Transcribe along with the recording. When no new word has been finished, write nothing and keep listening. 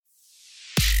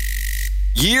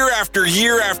Year after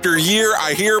year after year,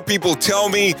 I hear people tell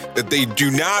me that they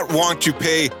do not want to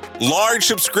pay large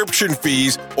subscription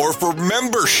fees or for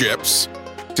memberships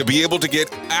to be able to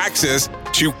get access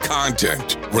to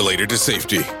content related to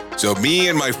safety. So me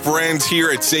and my friends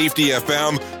here at Safety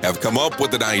FM have come up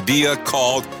with an idea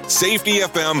called Safety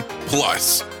FM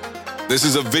Plus. This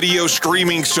is a video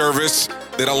streaming service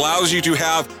that allows you to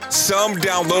have some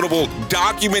downloadable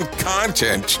document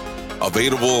content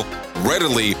available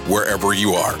readily wherever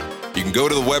you are. You can go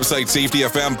to the website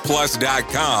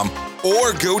safetyfmplus.com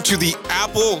or go to the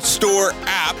Apple Store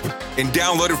app and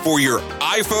download it for your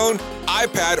iPhone,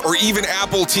 iPad, or even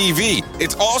Apple TV.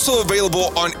 It's also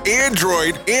available on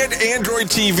Android and Android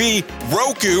TV,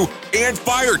 Roku, and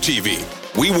Fire TV.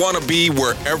 We want to be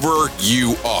wherever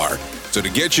you are. So to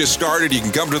get you started, you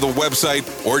can come to the website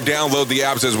or download the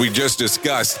apps as we just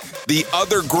discussed. The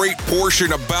other great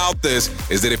portion about this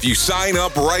is that if you sign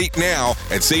up right now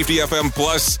at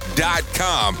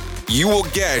safetyfmplus.com, you will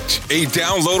get a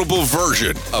downloadable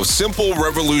version of Simple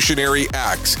Revolutionary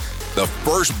Acts, the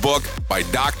first book by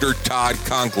Dr. Todd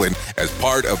Conklin, as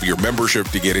part of your membership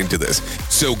to get into this.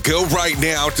 So go right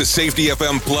now to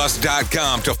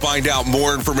safetyfmplus.com to find out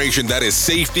more information. That is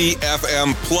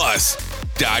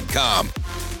safetyfmplus.com.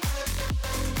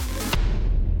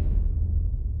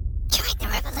 Join the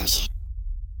revolution.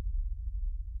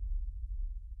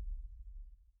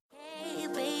 Hey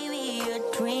baby,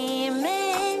 you're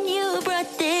dreaming. You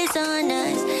brought this on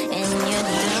us, and you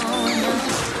don't know.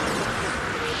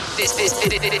 This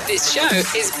show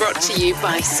is brought to you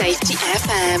by Safety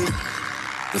FM.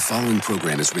 The following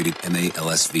program is rated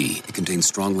MALSV. It contains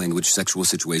strong language, sexual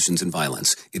situations, and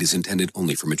violence. It is intended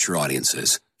only for mature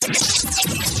audiences.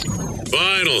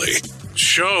 Finally,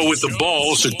 show with the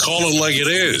balls to call it like it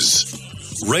is.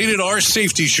 Rated R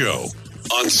Safety Show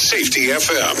on Safety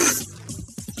FM.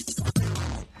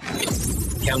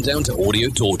 Countdown to audio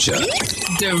torture.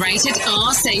 The Rated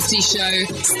R Safety Show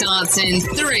starts in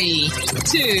 3,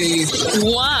 2,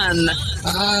 1.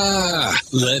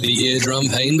 Let the eardrum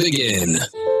pain begin.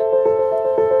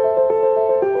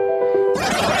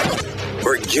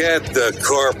 Forget the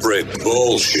corporate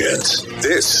bullshit.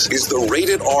 This is the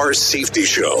Rated R Safety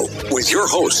Show with your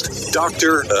host,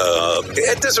 Dr.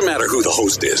 It doesn't matter who the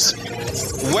host is.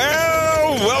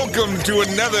 Well, welcome to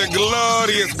another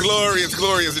glorious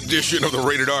edition of the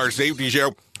Rated R Safety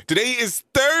Show. Today is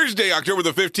Thursday, October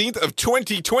the 15th of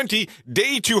 2020,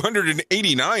 day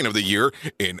 289 of the year,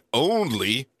 and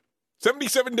only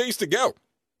 77 days to go.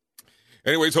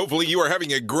 Anyways, hopefully you are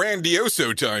having a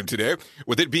grandioso time today,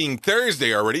 with it being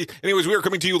Thursday already. Anyways, we are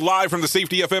coming to you live from the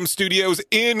Safety FM studios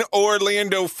in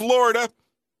Orlando, Florida.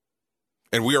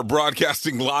 And we are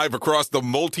broadcasting live across the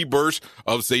multiverse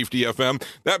of Safety FM.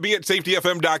 That be at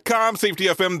safetyfm.com, Safety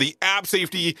FM, the app,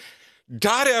 safety.fm,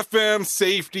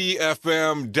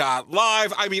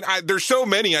 safetyfm.live. I mean, there's so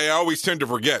many I always tend to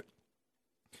forget.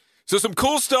 So some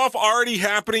cool stuff already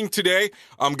happening today.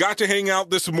 Got to hang out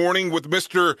this morning with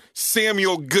Mr.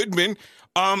 Samuel Goodman.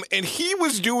 And he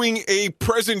was doing a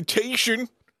presentation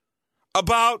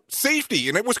about safety,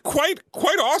 and it was quite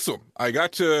awesome. I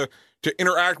got to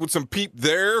interact with some people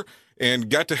there and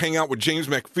got to hang out with James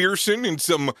McPherson and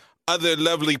some other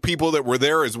lovely people that were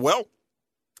there as well.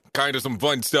 Kind of some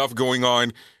fun stuff going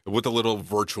on with a little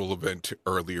virtual event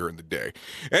earlier in the day.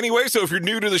 Anyway, so if you're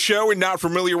new to the show and not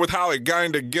familiar with how it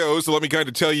kind of goes, so let me kind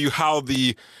of tell you how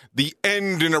the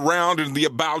end and around and the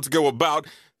abouts go about.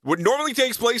 What normally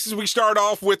takes place is we start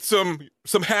off with some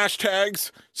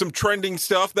hashtags, some trending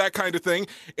stuff, that kind of thing,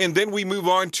 and then we move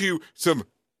on to some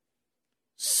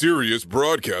serious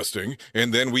broadcasting,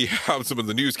 and then we have some of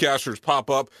the newscasters pop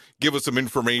up, give us some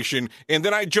information, and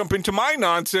then I jump into my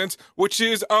nonsense, which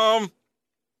is, I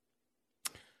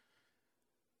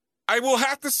will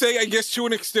have to say, I guess to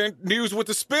an extent, news with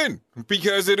a spin,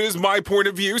 because it is my point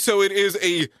of view, so it is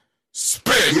a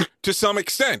spin to some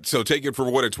extent, so take it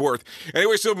for what it's worth.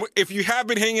 Anyway, so if you have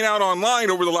been hanging out online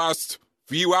over the last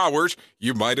few hours,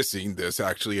 you might have seen this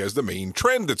actually as the main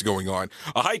trend that's going on.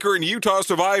 A hiker in Utah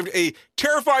survived a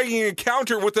terrifying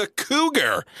encounter with a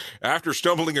cougar. After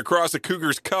stumbling across a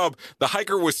cougar's cub, the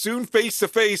hiker was soon face to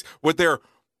face with their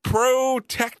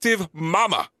protective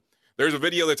mama. There's a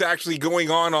video that's actually going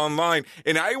on online,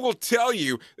 and I will tell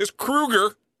you, this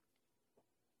cougar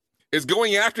is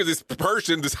going after this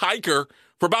person, this hiker,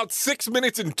 for about 6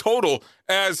 minutes in total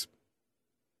as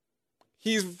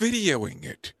he's videoing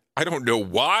it. I don't know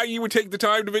why you would take the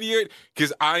time to video it,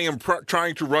 because I am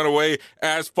trying to run away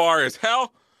as far as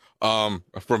hell.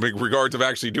 from regards of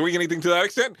actually doing anything to that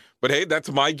extent. But hey,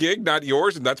 that's my gig, not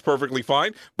yours, and that's perfectly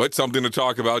fine, but something to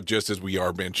talk about just as we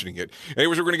are mentioning it.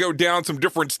 Anyways, we're going to go down some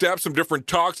different steps, some different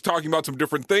talks, talking about some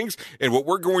different things, and what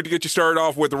we're going to get you started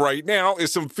off with right now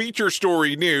is some feature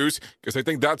story news, because I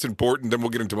think that's important, then we'll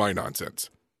get into my nonsense.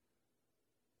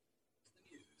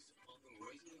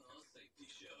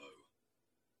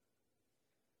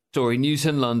 Story News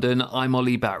in London, I'm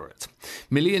Ollie Barrett.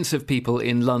 Millions of people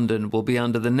in London will be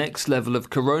under the next level of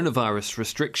coronavirus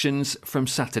restrictions from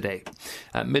Saturday.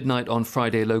 At midnight on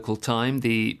Friday local time,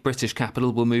 the British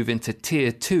capital will move into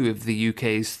Tier 2 of the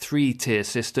UK's three-tier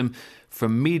system,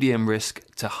 from medium risk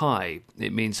to high.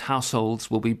 It means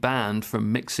households will be banned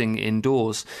from mixing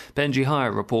indoors. Benji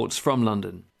Hire reports from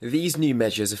London. These new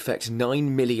measures affect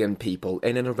 9 million people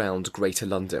in and around Greater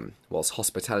London. Whilst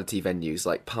hospitality venues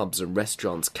like pubs and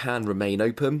restaurants can remain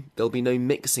open, there'll be no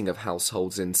mixing of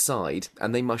households inside,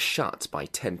 and they must shut by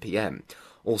 10 p.m.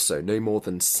 Also, no more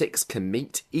than 6 can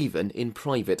meet, even in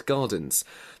private gardens.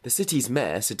 The city's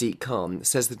mayor, Sadiq Khan,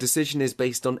 says the decision is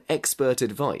based on expert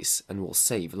advice and will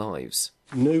save lives.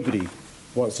 Nobody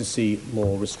wants to see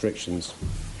more restrictions,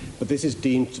 but this is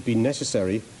deemed to be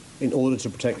necessary in order to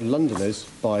protect Londoners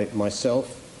by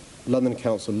myself, London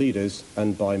Council leaders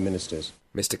and by ministers.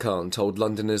 Mr Khan told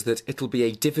Londoners that it'll be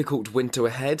a difficult winter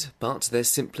ahead, but there's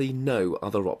simply no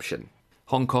other option.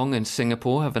 Hong Kong and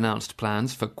Singapore have announced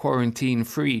plans for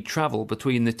quarantine-free travel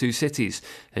between the two cities.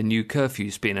 A new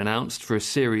curfew's been announced for a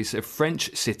series of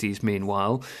French cities,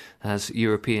 meanwhile, as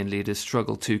European leaders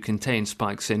struggle to contain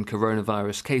spikes in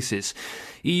coronavirus cases.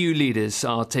 EU leaders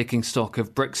are taking stock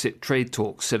of Brexit trade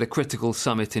talks at a critical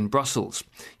summit in Brussels.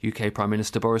 UK Prime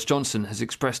Minister Boris Johnson has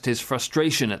expressed his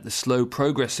frustration at the slow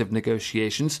progress of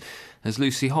negotiations, as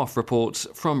Lucy Hoff reports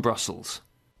from Brussels.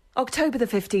 October the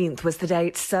 15th was the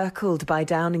date circled by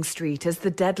Downing Street as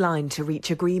the deadline to reach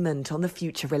agreement on the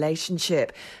future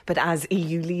relationship. But as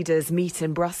EU leaders meet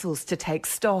in Brussels to take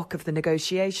stock of the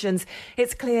negotiations,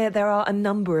 it's clear there are a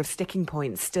number of sticking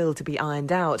points still to be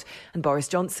ironed out. And Boris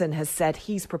Johnson has said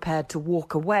he's prepared to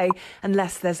walk away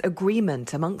unless there's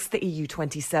agreement amongst the EU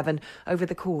 27 over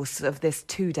the course of this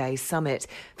 2-day summit.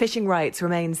 Fishing rights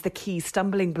remains the key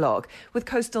stumbling block, with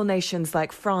coastal nations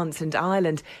like France and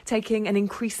Ireland taking an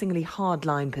increasingly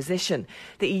hardline position.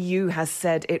 The EU has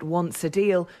said it wants a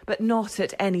deal, but not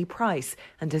at any price,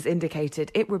 and has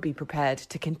indicated it would be prepared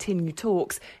to continue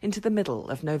talks into the middle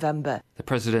of November. The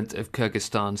president of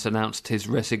Kyrgyzstan's announced his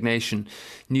resignation.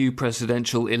 New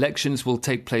presidential elections will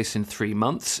take place in 3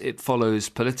 months. It follows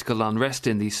political unrest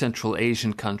in the Central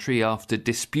Asian country after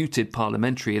disputed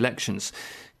parliamentary elections.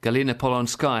 Galina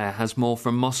Polonskaya has more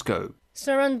from Moscow.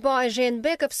 Sooronbay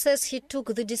Jeenbekov says he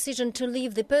took the decision to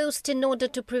leave the post in order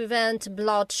to prevent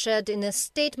bloodshed. In a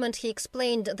statement, he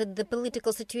explained that the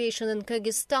political situation in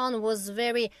Kyrgyzstan was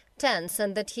very tense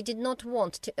and that he did not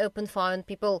want to open fire on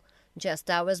people. Just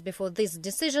hours before this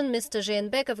decision, Mr.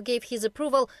 Jeenbekov gave his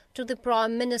approval to the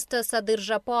Prime Minister Sadir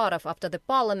Japarov after the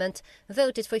parliament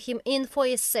voted for him in for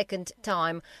a second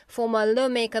time. Former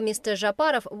lawmaker Mr.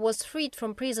 Japarov was freed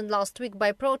from prison last week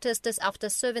by protesters after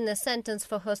serving a sentence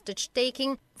for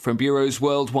hostage-taking. From bureaus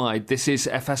worldwide, this is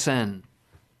FSN.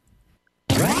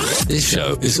 This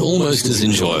show is almost as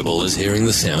enjoyable as hearing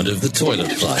the sound of the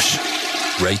toilet flush.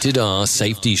 Rated R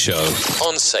Safety Show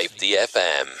on Safety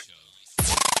FM.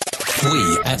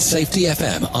 We at Safety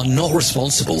FM are not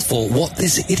responsible for what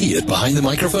this idiot behind the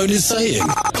microphone is saying.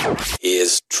 He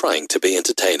is trying to be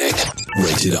entertaining.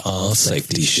 Rated R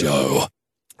Safety Show.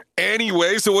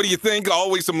 Anyway, so what do you think?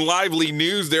 Always some lively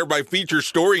news there by Feature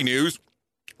Story News,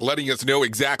 letting us know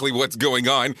exactly what's going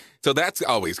on. So that's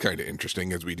always kind of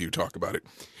interesting as we do talk about it.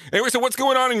 Anyway, so what's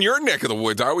going on in your neck of the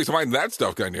woods? I always find that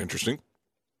stuff kind of interesting,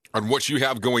 on what you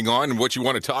have going on and what you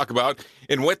want to talk about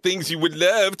and what things you would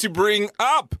love to bring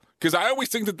up, because I always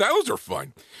think that those are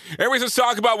fun. Anyways, let's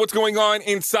talk about what's going on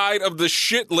inside of the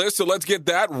shit list. So let's get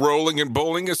that rolling and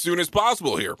bowling as soon as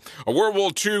possible here. A World War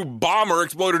II bomber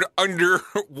exploded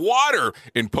underwater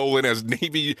in Poland as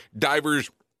Navy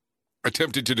divers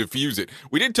attempted to defuse it.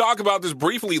 We did talk about this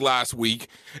briefly last week.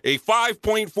 A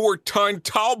 5.4-ton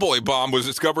tallboy bomb was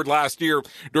discovered last year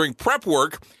during prep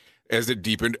work as it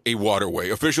deepened a waterway.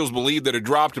 Officials believe that it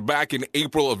dropped back in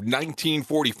April of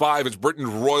 1945 as Britain's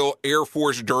Royal Air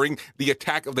Force during the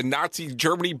attack of the Nazi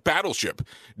Germany battleship.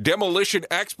 Demolition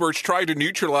experts tried to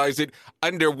neutralize it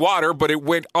underwater, but it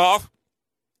went off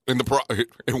in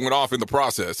the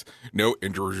process. No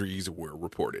injuries were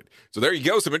reported. So there you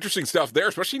go. Some interesting stuff there,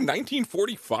 especially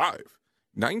 1945.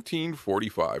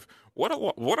 1945. What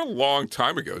a long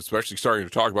time ago, especially starting to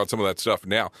talk about some of that stuff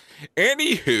now.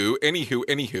 Anywho,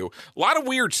 a lot of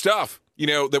weird stuff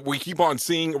that we keep on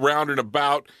seeing around and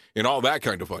about and all that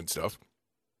kind of fun stuff.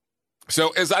 So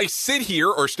as I sit here,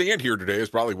 or stand here today is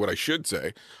probably what I should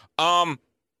say,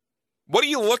 what are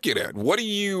you looking at? What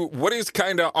is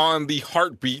kind of on the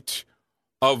heartbeat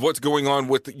of what's going on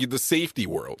with the safety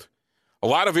world? A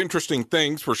lot of interesting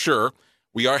things for sure.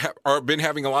 We are been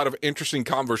having a lot of interesting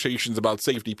conversations about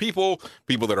safety people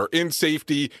that are in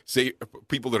safety,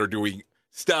 people that are doing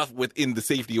stuff within the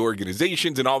safety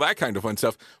organizations and all that kind of fun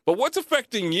stuff. But what's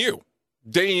affecting you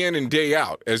day in and day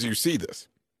out as you see this?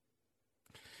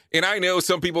 And I know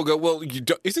some people go, well,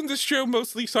 isn't this show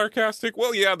mostly sarcastic?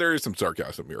 Well, yeah, there is some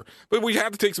sarcasm here. But we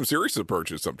have to take some serious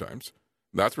approaches sometimes.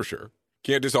 That's for sure.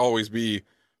 Can't just always be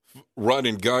run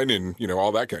and gun and,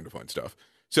 all that kind of fun stuff.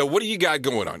 So what do you got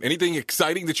going on? Anything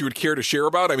exciting that you would care to share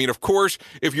about? I mean, of course,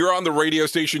 if you're on the radio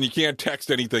station, you can't text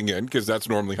anything in because that's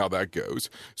normally how that goes.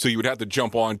 So you would have to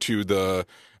jump onto the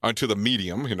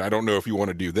medium, and I don't know if you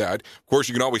want to do that. Of course,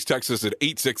 you can always text us at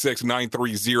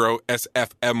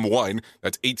 866-930-SFM1.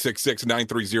 That's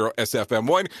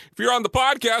 866-930-SFM1. If you're on the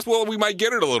podcast, well, we might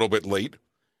get it a little bit late,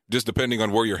 just depending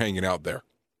on where you're hanging out there.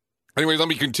 Anyways, let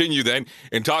me continue then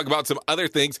and talk about some other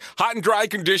things. Hot and dry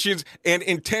conditions and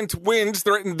intense winds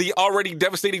threaten the already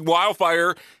devastating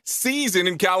wildfire season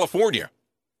in California.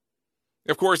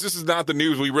 Of course, this is not the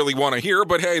news we really want to hear,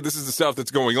 but hey, this is the stuff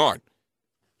that's going on.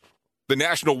 The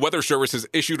National Weather Service has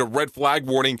issued a red flag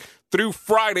warning through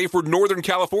Friday for Northern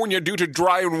California due to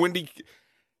dry and windy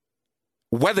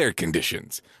weather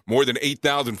conditions. More than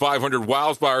 8,500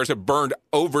 wildfires have burned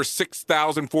over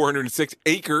 6,406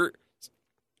 acres.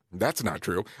 That's not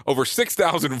true. Over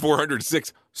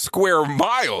 6,406 square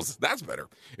miles. That's better.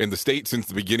 In the state since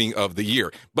the beginning of the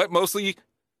year. But mostly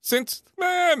since,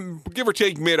 give or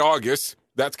take, mid-August.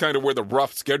 That's kind of where the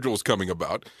rough schedule is coming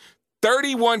about.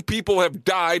 31 people have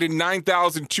died and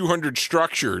 9,200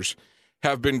 structures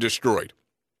have been destroyed.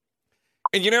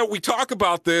 And, we talk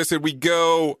about this and we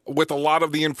go with a lot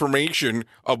of the information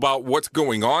about what's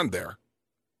going on there.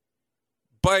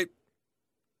 But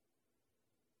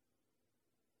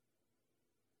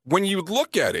when you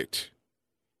look at it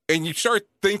and you start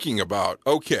thinking about,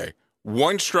 okay,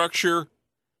 one structure,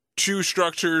 two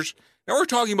structures, now we're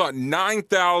talking about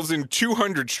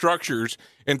 9,200 structures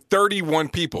and 31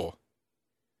 people.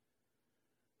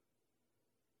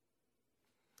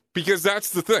 Because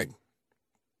that's the thing.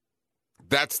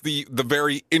 That's the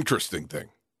very interesting thing.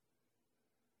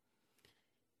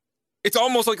 It's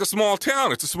almost like a small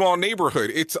town. It's a small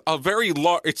neighborhood. It's a very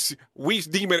large. We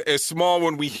deem it as small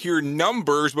when we hear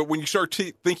numbers, but when you start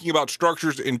thinking about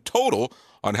structures in total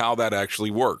on how that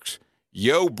actually works.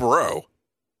 Yo, bro.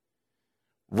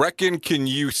 Reckon, can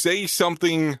you say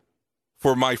something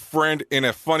for my friend in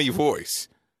a funny voice?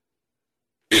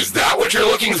 Is that what you're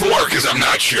looking for? Because I'm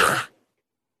not sure.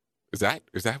 Was that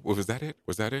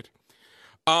it?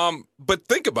 But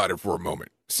think about it for a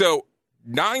moment. So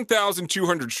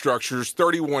 9,200 structures,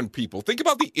 31 people. Think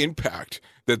about the impact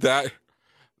that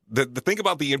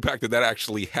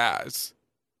actually has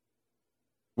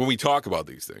when we talk about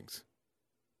these things.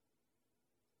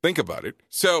 Think about it.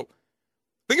 So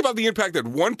think about the impact that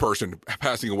one person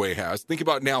passing away has. Think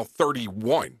about now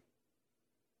 31.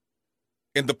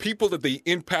 And the people that they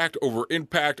impact over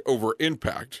impact over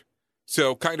impact.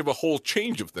 So kind of a whole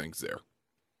change of things there.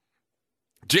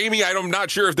 Jamie, I'm not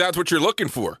sure if that's what you're looking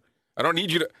for. I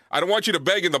don't want you to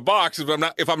beg in the box.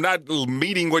 If I'm not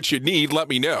meeting what you need, let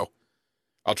me know.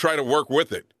 I'll try to work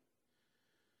with it.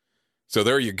 So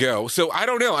there you go. So I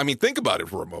don't know. I mean, think about it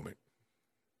for a moment.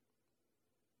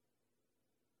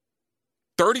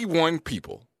 31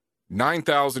 people,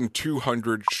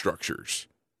 9,200 structures.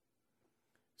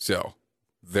 So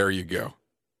there you go.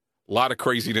 A lot of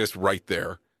craziness right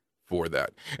there for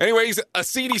that. Anyways, a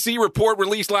CDC report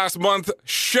released last month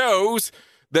shows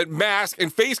that masks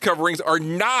and face coverings are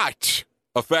not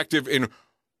effective in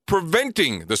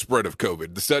preventing the spread of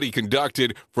COVID. The study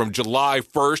conducted from July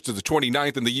 1st to the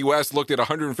 29th in the U.S. looked at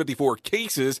 154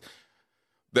 cases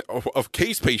of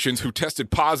case patients who tested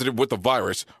positive with the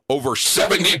virus. Over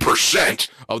 70%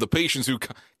 of the patients who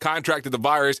contracted the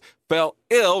virus fell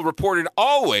ill, reported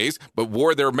always, but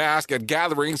wore their mask at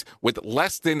gatherings with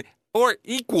less than or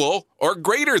equal or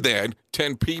greater than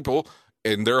 10 people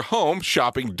in their home,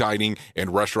 shopping, dining,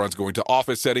 and restaurants, going to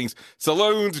office settings,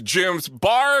 saloons, gyms,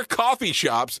 bar, coffee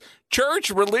shops,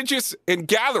 church, religious, and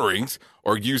gatherings,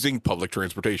 or using public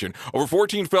transportation. Over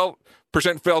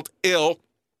 14% felt ill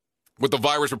with the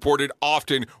virus, reported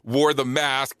often wore the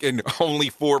mask, and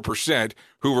only 4%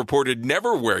 who reported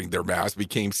never wearing their mask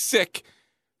became sick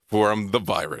from the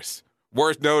virus.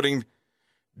 Worth noting,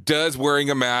 does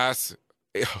wearing a mask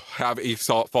have a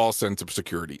false sense of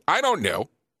security? I don't know.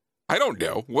 I don't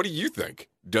know. What do you think?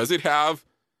 Does it have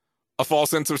a false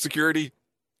sense of security?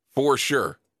 For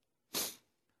sure.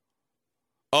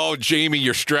 Oh, Jamie,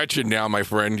 you're stretching now, my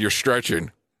friend. You're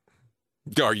stretching.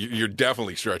 Oh, you're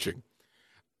definitely stretching.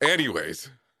 Anyways,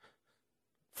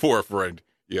 for a friend.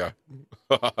 Yeah.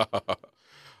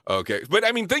 Okay. But,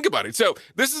 I mean, think about it. So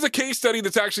this is a case study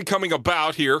that's actually coming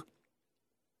about here.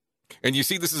 And you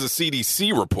see this is a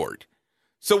CDC report.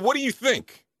 So what do you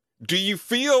think? Do you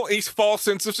feel a false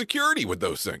sense of security with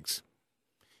those things?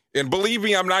 And believe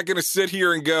me, I'm not going to sit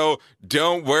here and go,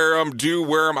 don't wear them, do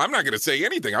wear them. I'm not going to say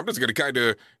anything. I'm just going to kind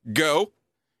of go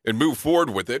and move forward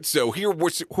with it. So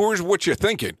here's what you're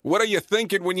thinking. What are you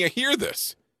thinking when you hear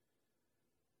this?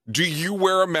 Do you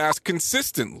wear a mask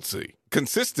consistently?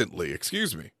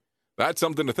 Excuse me. That's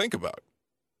something to think about.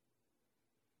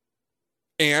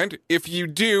 And if you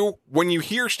do, when you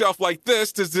hear stuff like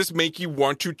this, does this make you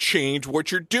want to change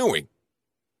what you're doing?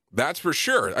 That's for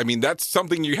sure. I mean, that's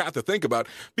something you have to think about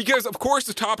because, of course,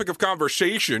 the topic of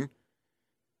conversation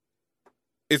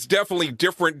is definitely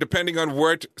different depending on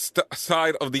what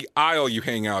side of the aisle you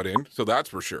hang out in. So that's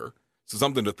for sure. So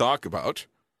something to talk about.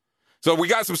 So we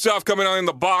got some stuff coming on in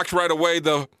the box right away.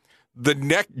 The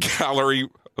neck gallery.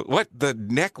 What? The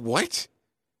neck what?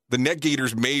 The neck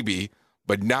gaiters maybe,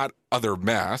 but not other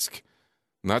mask.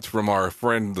 And that's from our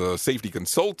friend, the safety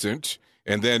consultant.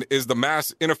 And then, is the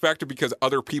mask ineffective because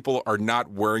other people are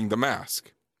not wearing the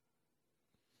mask?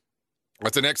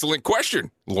 That's an excellent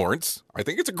question, Lawrence. I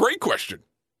think it's a great question.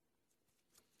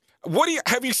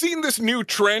 Have you seen this new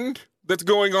trend that's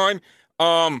going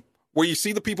on where you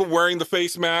see the people wearing the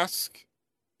face mask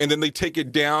and then they take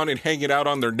it down and hang it out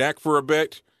on their neck for a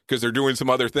bit because they're doing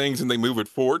some other things and they move it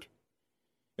forward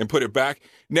and put it back?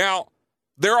 Now,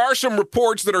 there are some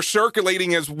reports that are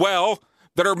circulating as well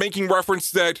that are making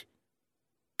reference that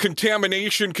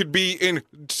contamination could be in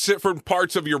different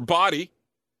parts of your body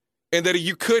and that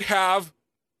you could have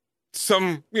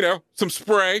some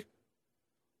spray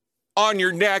on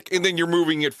your neck and then you're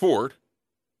moving it forward,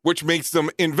 which makes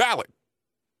them invalid.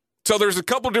 So there's a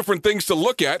couple different things to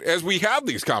look at as we have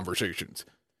these conversations.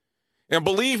 And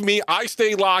believe me, I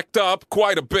stay locked up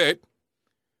quite a bit.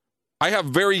 I have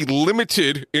very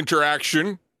limited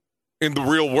interaction in the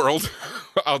real world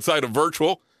outside of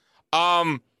virtual.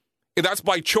 And that's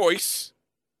by choice.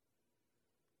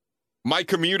 My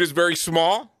commute is very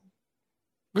small.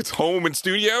 It's home and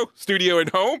studio and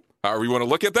home, however you want to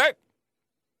look at that.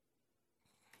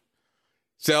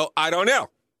 So I don't know.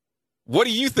 What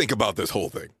do you think about this whole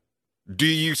thing? Do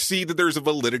you see that there's a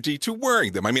validity to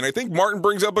wearing them? I mean, I think Lawrence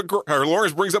brings up a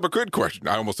good question.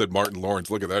 I almost said Martin Lawrence.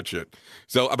 Look at that shit.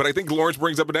 But I think Lawrence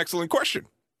brings up an excellent question.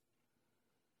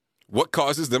 What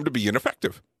causes them to be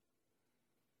ineffective?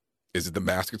 Is it the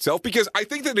mask itself? Because I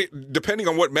think that depending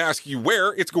on what mask you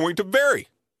wear, it's going to vary.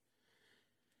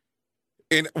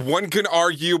 And one can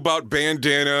argue about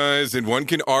bandanas, and one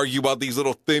can argue about these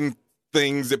little thin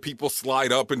things that people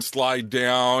slide up and slide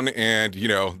down. And,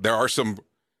 there are some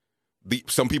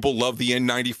people love the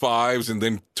N95s and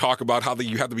then talk about how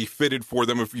you have to be fitted for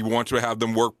them if you want to have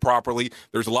them work properly.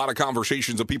 There's a lot of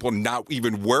conversations of people not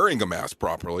even wearing a mask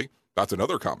properly. That's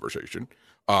another conversation.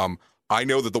 I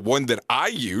know that the one that I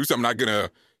use, I'm not going to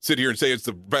sit here and say it's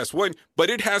the best one, but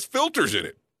it has filters in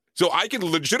it. So I can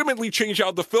legitimately change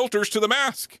out the filters to the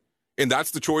mask. And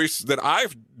that's the choice that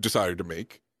I've decided to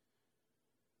make.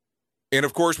 And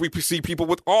of course, we see people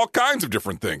with all kinds of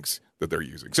different things that they're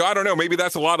using. So I don't know, maybe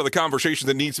that's a lot of the conversation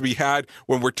that needs to be had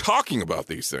when we're talking about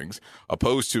these things,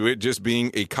 opposed to it just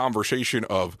being a conversation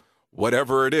of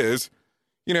whatever it is,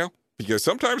 because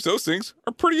sometimes those things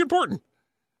are pretty important.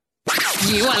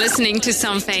 You are listening to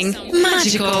something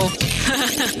magical.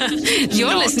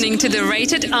 You're listening to the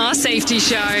Rated R Safety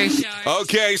Show.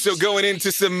 Okay, so going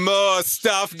into some more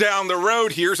stuff down the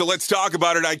road here. So let's talk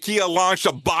about it. IKEA launched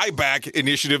a buyback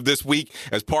initiative this week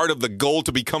as part of the goal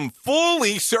to become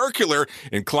fully circular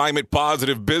and climate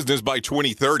positive business by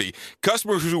 2030.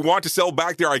 Customers who want to sell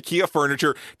back their IKEA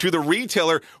furniture to the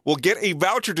retailer will get a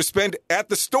voucher to spend at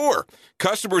the store.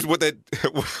 Customers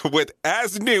with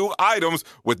as new items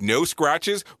with no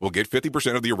scratches will get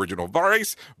 50% of the original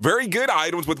price. Very good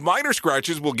items with minor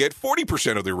scratches will get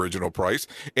 40% of the original price.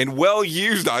 And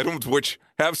well-used items which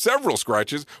have several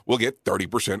scratches will get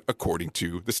 30% according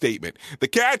to the statement. The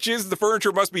catch is the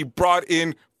furniture must be brought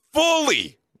in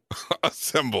fully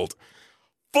assembled.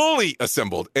 Fully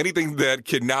assembled. Anything that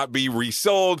cannot be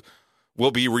resold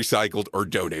will be recycled or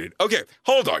donated. Okay,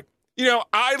 hold on.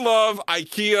 I love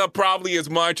IKEA probably as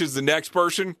much as the next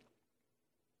person.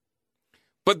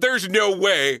 But there's no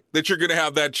way that you're going to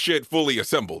have that shit fully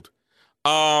assembled.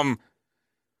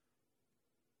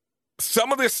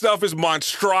 Some of this stuff is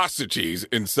monstrosities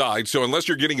inside, so unless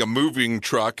you're getting a moving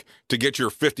truck to get your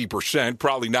 50%,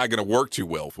 probably not going to work too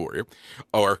well for you,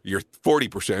 or your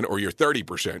 40% or your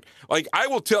 30%. Like, I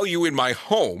will tell you, in my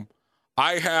home,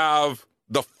 I have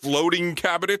the floating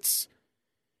cabinets,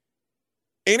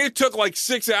 and it took like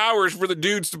 6 hours for the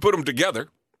dudes to put them together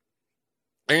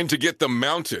and to get them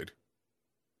mounted.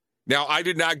 Now, I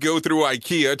did not go through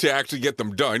IKEA to actually get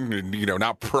them done, and,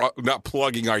 not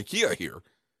plugging IKEA here.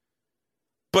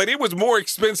 But it was more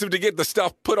expensive to get the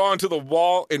stuff put onto the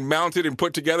wall and mounted and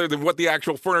put together than what the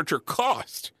actual furniture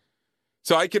cost.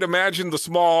 So I can imagine the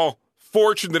small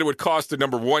fortune that it would cost to,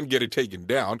 number one, get it taken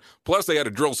down. Plus, they had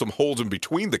to drill some holes in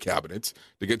between the cabinets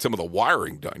to get some of the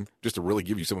wiring done, just to really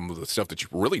give you some of the stuff that you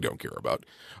really don't care about.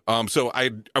 So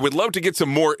I would love to get some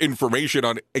more information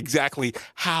on exactly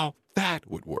how that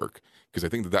would work, because I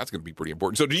think that's going to be pretty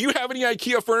important. So do you have any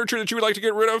IKEA furniture that you would like to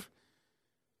get rid of?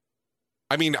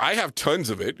 I mean, I have tons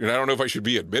of it, and I don't know if I should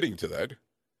be admitting to that.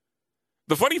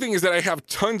 The funny thing is that I have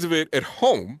tons of it at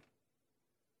home,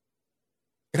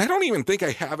 and I don't even think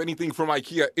I have anything from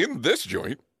IKEA in this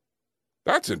joint.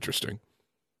 That's interesting.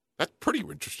 That's pretty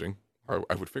interesting.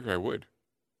 I would figure I would.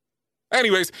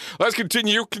 Anyways, let's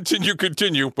continue,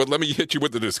 but let me hit you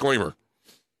with the disclaimer.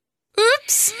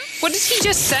 Oops! What did he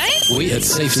just say? We at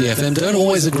Safety FM don't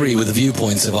always agree with the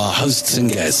viewpoints of our hosts and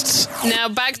guests. Now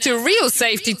back to real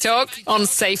safety talk on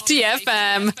Safety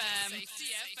FM.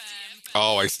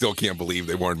 Oh, I still can't believe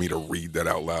they wanted me to read that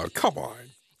out loud. Come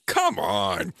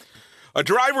on. A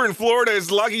driver in Florida is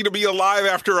lucky to be alive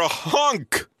after a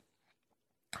hunk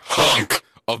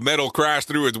of metal crashed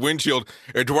through his windshield.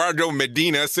 Eduardo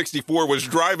Medina, 64, was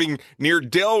driving near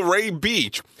Delray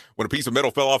Beach when a piece of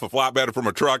metal fell off a flatbed from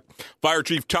a truck. Fire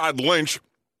Chief Todd Lynch,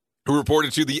 who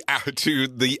reported to the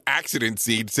accident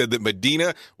scene, said that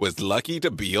Medina was lucky to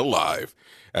be alive.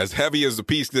 As heavy as the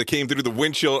piece that came through the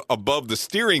windshield above the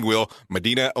steering wheel,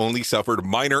 Medina only suffered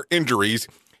minor injuries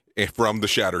from the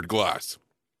shattered glass.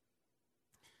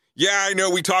 Yeah, I know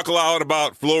we talk a lot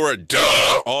about Florida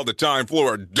all the time.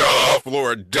 Florida.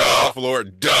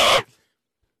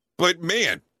 But,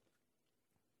 man,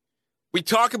 we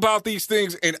talk about these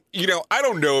things, and, I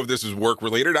don't know if this is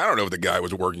work-related. I don't know if the guy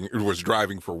was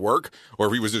driving for work, or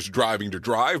if he was just driving to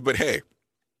drive. But, hey,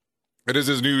 it is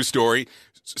his news story,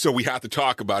 so we have to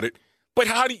talk about it. But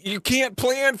you can't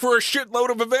plan for a shitload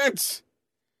of events.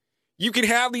 You can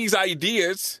have these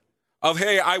ideas of,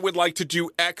 hey, I would like to do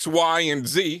X, Y, and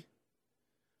Z.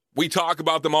 We talk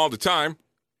about them all the time.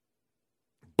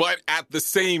 But at the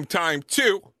same time,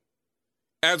 too,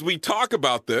 as we talk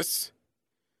about this,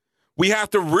 we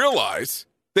have to realize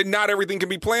that not everything can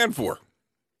be planned for.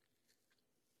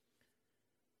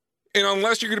 And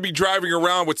unless you're going to be driving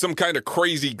around with some kind of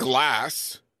crazy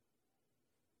glass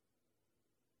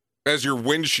as your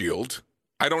windshield,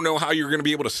 I don't know how you're going to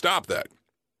be able to stop that.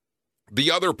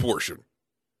 The other portion,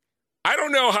 I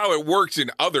don't know how it works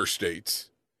in other states,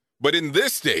 but in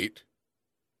this state,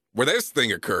 where this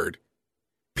thing occurred,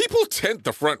 people tint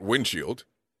the front windshield.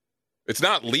 It's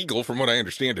not legal, from what I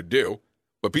understand, to do,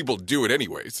 but people do it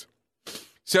anyways.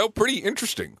 So, pretty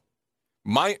interesting.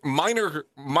 Minor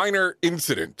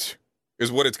incident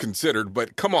is what it's considered,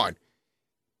 but come on.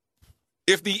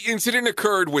 If the incident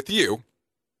occurred with you,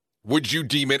 would you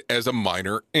deem it as a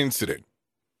minor incident?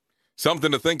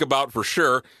 Something to think about for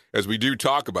sure as we do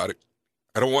talk about it.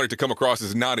 I don't want it to come across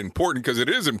as not important, because it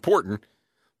is important,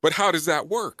 but how does that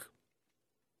work?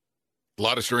 A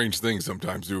lot of strange things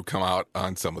sometimes do come out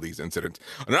on some of these incidents.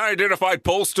 An unidentified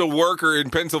postal worker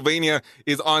in Pennsylvania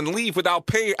is on leave without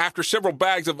pay after several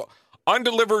bags of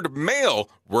undelivered mail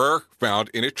were found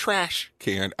in a trash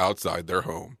can outside their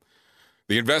home.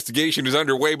 The investigation is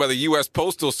underway by the U.S.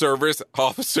 Postal Service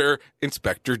Officer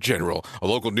Inspector General. A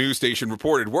local news station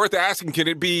reported, worth asking, can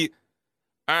it be...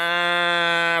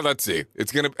 let's see.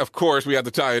 It's going to... Of course, we have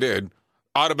to tie it in.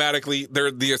 Automatically,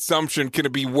 the assumption, can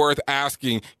it be worth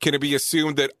asking? Can it be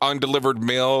assumed that undelivered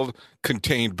mail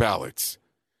contained ballots?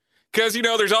 Because,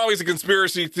 there's always a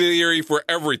conspiracy theory for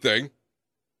everything.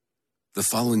 The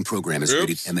following program is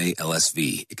rated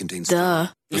MALSV. It contains... Duh.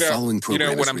 The following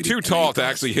program when I'm too tall to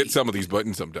actually hit some of these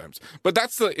buttons sometimes. But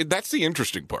that's the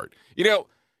interesting part.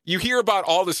 You hear about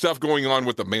all the stuff going on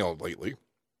with the mail lately.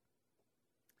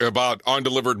 About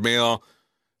undelivered mail,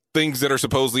 things that are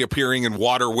supposedly appearing in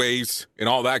waterways, and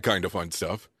all that kind of fun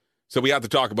stuff. So we have to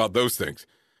talk about those things.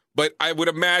 But I would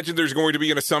imagine there's going to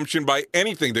be an assumption by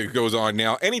anything that goes on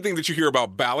now, anything that you hear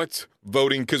about ballots,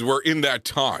 voting, because we're in that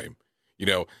time.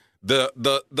 The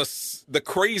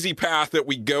crazy path that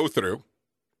we go through.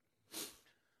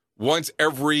 Once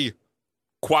every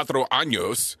 4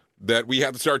 años, that we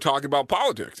have to start talking about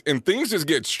politics. And things just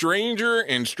get stranger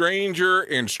and stranger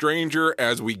and stranger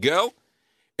as we go.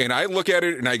 And I look at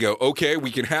it and I go, okay, we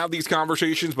can have these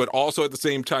conversations, but also at the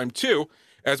same time, too,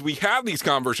 as we have these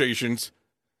conversations,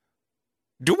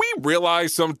 do we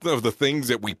realize some of the things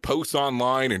that we post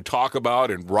online and talk about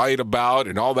and write about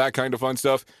and all that kind of fun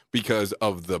stuff because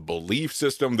of the belief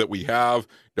system that we have,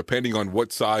 depending on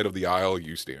what side of the aisle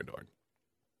you stand on?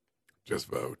 Just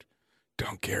vote.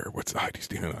 Don't care what side you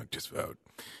stand on. Just vote.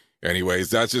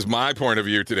 Anyways, that's just my point of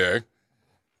view today.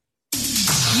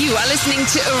 You are listening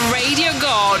to a Radio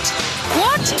God.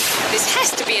 What? This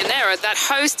has to be an error. That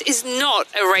host is not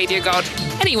a Radio God.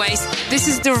 Anyways, this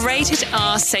is the Rated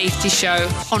R Safety Show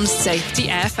on Safety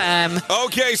FM.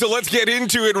 Okay, so let's get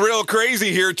into it real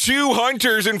crazy here. 2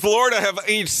 hunters in Florida have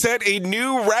set a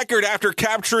new record after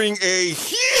capturing a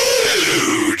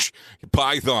huge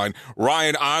python.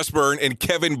 Ryan Osborne and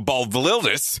Kevin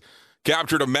Balvildis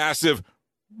captured a massive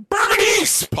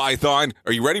Burmese python.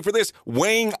 Are you ready for this?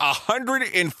 Weighing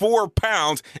 104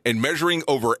 pounds and measuring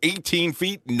over 18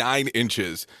 feet 9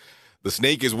 inches. The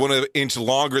snake is 1 inch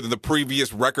longer than the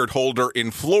previous record holder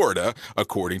in Florida,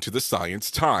 according to the Science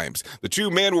Times. The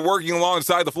 2 men were working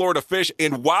alongside the Florida Fish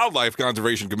and Wildlife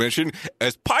Conservation Commission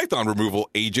as python removal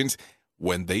agents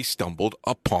when they stumbled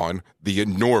upon the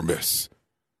enormous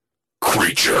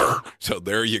creature. So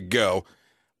there you go.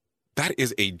 That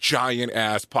is a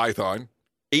giant-ass python.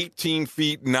 18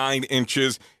 feet 9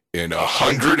 inches and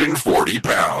 140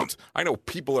 pounds. I know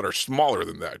people that are smaller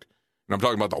than that. And I'm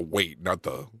talking about the weight, not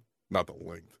the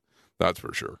length. That's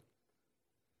for sure.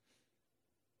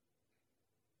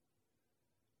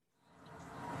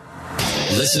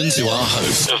 Listen to our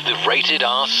host of the Rated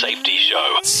R Safety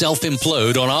Show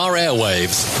self-implode on our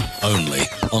airwaves, only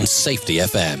on Safety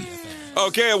FM.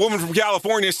 Okay, a woman from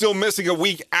California is still missing a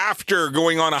week after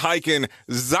going on a hike in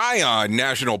Zion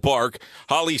National Park.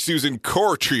 Holly Susan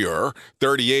Courtier,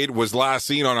 38, was last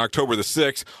seen on October the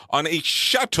 6th on a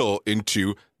shuttle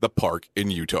into the park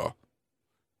in Utah.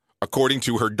 According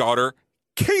to her daughter,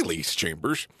 Kaylee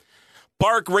Chambers,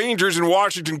 park rangers in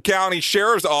Washington County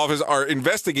Sheriff's Office are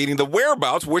investigating the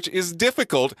whereabouts, which is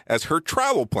difficult as her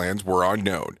travel plans were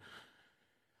unknown.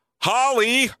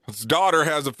 Holly's daughter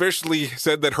has officially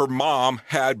said that her mom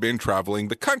had been traveling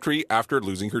the country after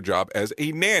losing her job as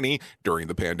a nanny during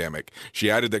the pandemic. She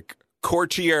added that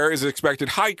Courtier is an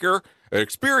experienced hiker,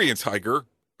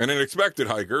 and an expected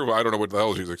hiker. I don't know what the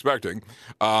hell she's expecting.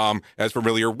 As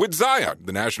familiar with Zion,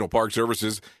 the National Park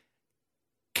Services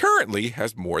currently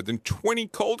has more than 20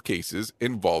 cold cases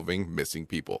involving missing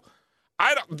people.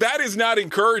 That is not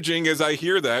encouraging as I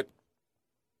hear that.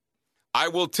 I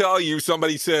will tell you,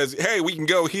 somebody says, hey, we can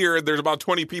go here, and there's about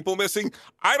 20 people missing.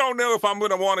 I don't know if I'm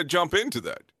going to want to jump into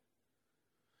that.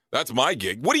 That's my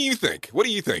gig. What do you think? What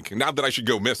do you think? Not that I should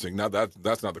go missing. Now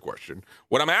that's not the question.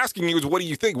 What I'm asking you is, what do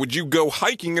you think? Would you go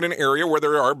hiking in an area where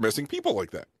there are missing people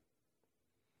like that?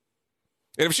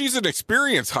 And if she's an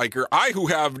experienced hiker, who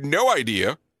have no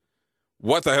idea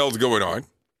what the hell's going on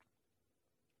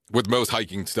with most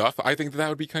hiking stuff, I think that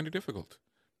would be kind of difficult.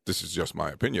 This is just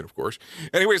my opinion, of course.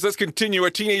 Anyways, let's continue.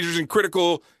 A teenager's in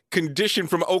critical condition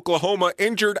from Oklahoma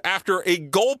injured after a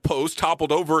goalpost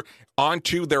toppled over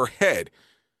onto their head.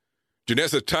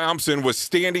 Janessa Thompson was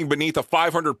standing beneath a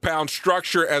 500-pound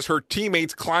structure as her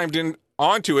teammates climbed in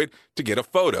onto it to get a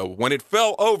photo. When it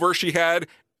fell over, she had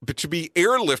to be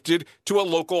airlifted to a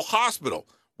local hospital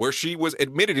where she was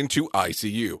admitted into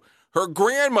ICU. Her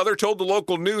grandmother told the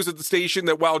local news at the station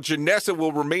that while Janessa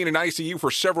will remain in ICU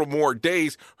for several more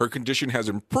days, her condition has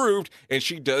improved and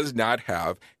she does not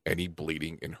have any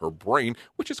bleeding in her brain,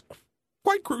 which is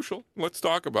quite crucial. Let's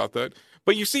talk about that.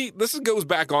 But you see, this goes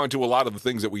back on to a lot of the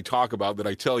things that we talk about that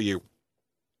I tell you,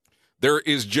 there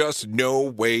is just no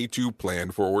way to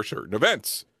plan for certain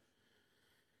events.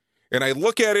 And I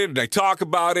look at it and I talk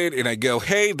about it and I go,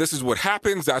 hey, this is what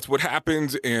happens. That's what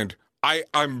happens. And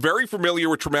I'm very familiar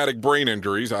with traumatic brain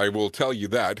injuries. I will tell you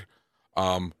that,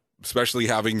 especially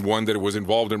having one that was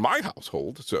involved in my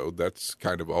household. So that's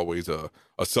kind of always a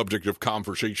subject of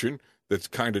conversation that's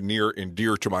kind of near and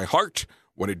dear to my heart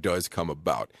when it does come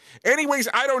about. Anyways,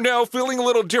 I don't know, feeling a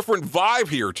little different vibe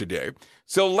here today.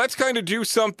 So let's kind of do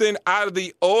something out of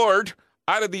the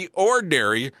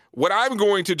ordinary. What I'm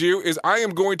going to do is I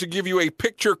am going to give you a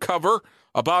picture cover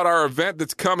about our event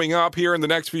that's coming up here in the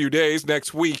next few days,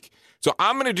 next week. So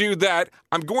I'm going to do that.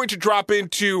 I'm going to drop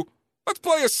into, let's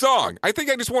play a song. I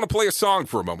think I just want to play a song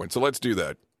for a moment. So let's do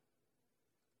that.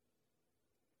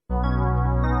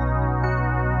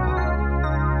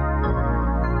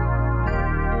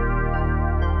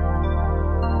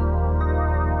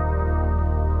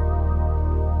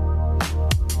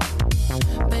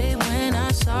 Baby,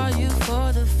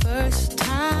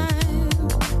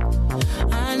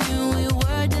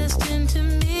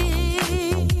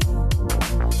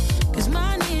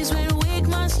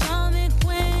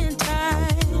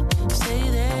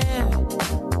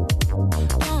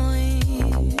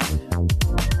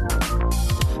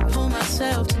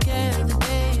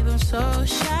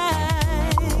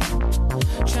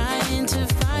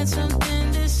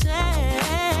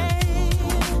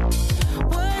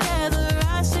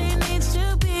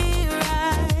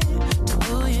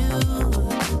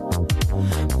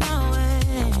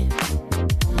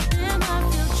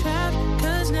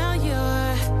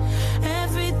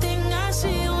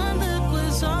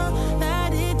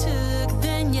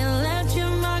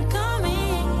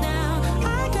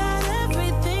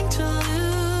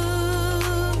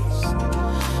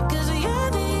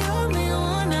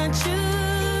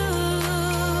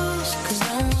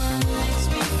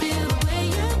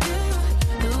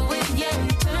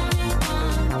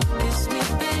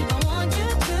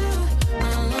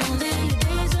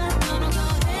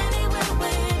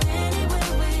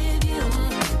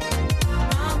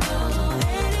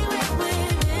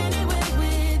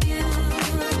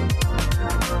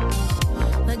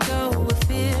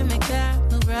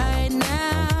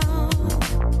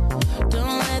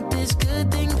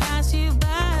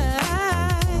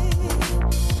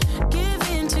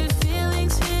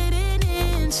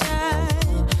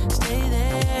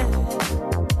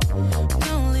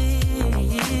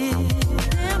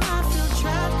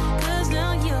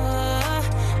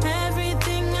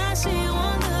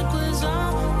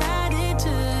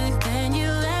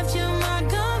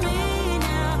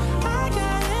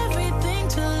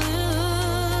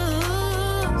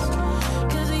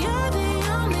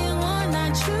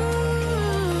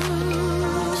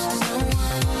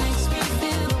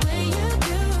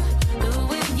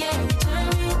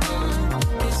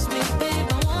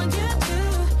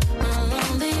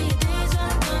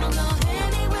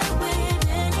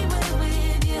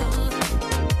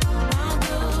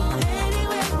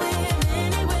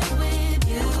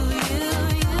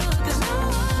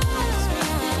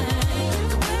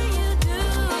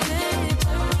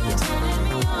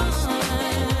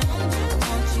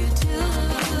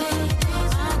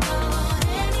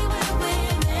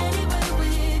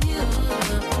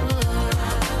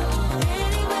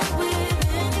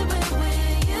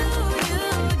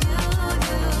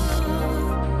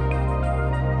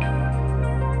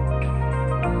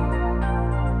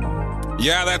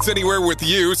 Yeah, that's Anywhere with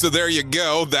You. So there you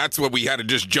go. That's what we had to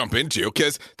just jump into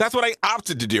because that's what I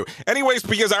opted to do. Anyways,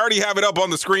 because I already have it up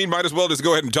on the screen, might as well just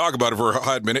go ahead and talk about it for a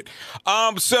hot minute.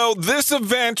 So this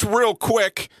event, real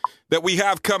quick, that we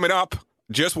have coming up,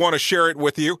 just want to share it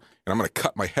with you. And I'm going to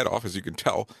cut my head off, as you can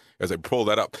tell, as I pull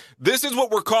that up. This is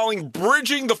what we're calling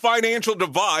Bridging the Financial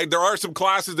Divide. There are some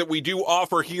classes that we do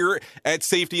offer here at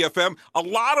Safety FM. A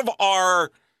lot of our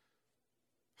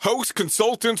hosts,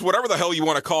 consultants, whatever the hell you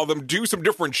want to call them, do some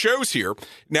different shows here.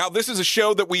 Now, this is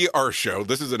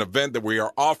this is an event that we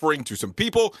are offering to some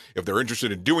people, if they're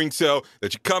interested in doing so,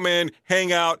 that you come in,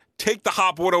 hang out, take the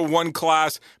Hop 101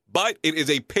 class, but it is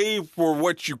a pay for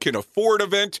what you can afford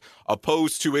event,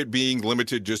 opposed to it being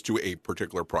limited just to a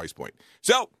particular price point.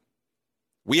 So,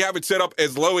 we have it set up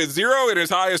as low as $0 and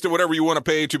as high as to whatever you want to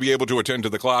pay to be able to attend to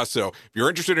the class. So if you're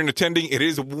interested in attending, it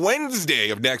is Wednesday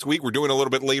of next week. We're doing a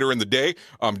little bit later in the day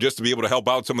just to be able to help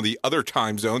out some of the other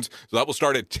time zones. So that will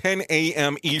start at 10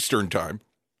 a.m. Eastern time.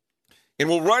 And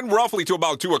we'll run roughly to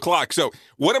about 2 o'clock. So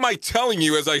what am I telling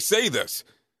you as I say this?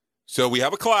 So we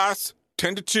have a class,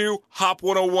 10 to 2, Hop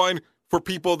 101, for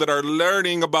people that are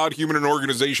learning about human and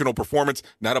organizational performance,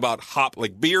 not about hop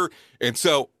like beer. And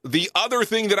so the other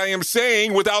thing that I am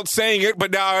saying without saying it, but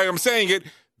now I am saying it,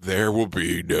 there will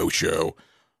be no show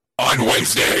on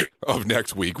Wednesday of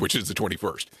next week, which is the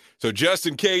 21st. So just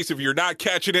in case, if you're not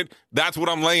catching it, that's what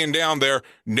I'm laying down there.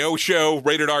 No show,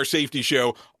 Rated R Safety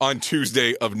Show on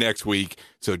Tuesday of next week.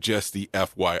 So just the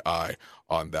FYI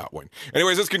on that one.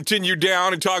 Anyways, let's continue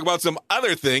down and talk about some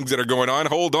other things that are going on.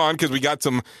 Hold on, because we got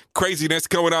some craziness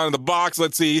going on in the box.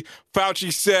 Let's see.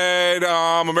 Fauci said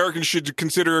Americans should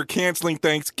consider canceling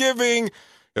Thanksgiving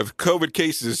if COVID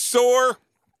cases soar.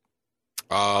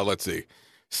 Let's see.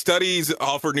 Studies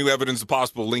offer new evidence of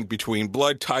possible link between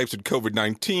blood types and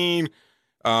COVID-19.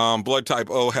 Blood type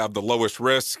O have the lowest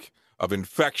risk of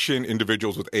infection.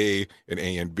 Individuals with A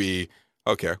and B.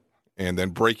 Okay. And then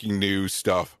breaking news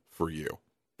stuff for you.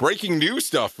 Breaking news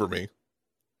stuff for me.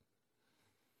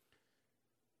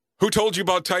 Who told you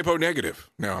about typo negative?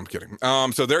 No, I'm kidding.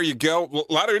 So there you go.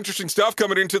 A lot of interesting stuff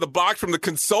coming into the box from the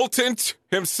consultant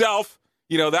himself.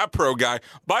 You know, that pro guy.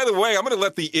 By the way, I'm going to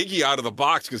let the Iggy out of the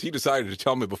box because he decided to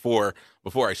tell me before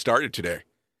I started today.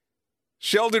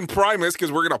 Sheldon Primus,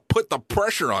 because we're going to put the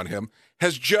pressure on him,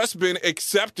 has just been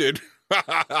accepted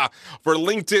for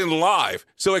LinkedIn Live.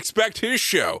 So expect his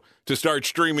show to start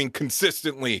streaming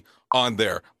consistently on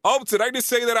there. Oh, did I just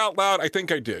say that out loud? I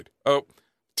think I did. Oh,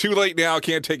 too late now.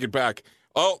 Can't take it back.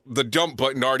 Oh, the dump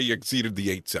button already exceeded the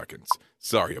 8 seconds.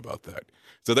 Sorry about that.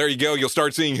 So there you go. You'll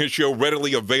start seeing his show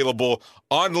readily available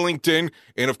on LinkedIn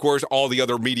and, of course, all the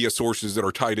other media sources that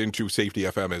are tied into Safety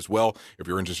FM as well, if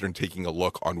you're interested in taking a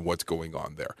look on what's going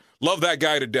on there. Love that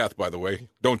guy to death, by the way.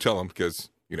 Don't tell him because,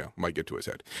 might get to his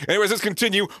head. Anyways, let's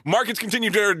continue. Markets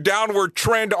continue their downward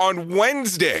trend on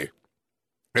Wednesday,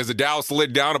 as the Dow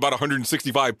slid down about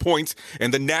 165 points,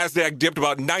 and the NASDAQ dipped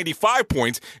about 95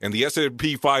 points, and the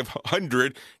S&P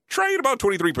 500 traded about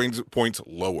 23 points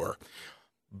lower.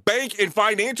 Bank and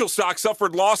financial stocks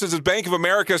suffered losses as Bank of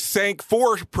America sank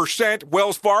 4%,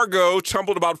 Wells Fargo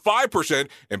tumbled about 5%,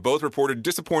 and both reported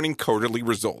disappointing quarterly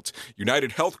results.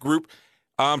 United Health Group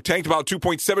tanked about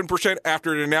 2.7%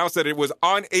 after it announced that it was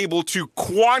unable to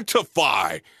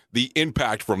quantify the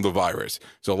impact from the virus.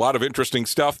 So a lot of interesting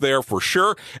stuff there for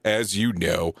sure, as you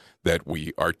know that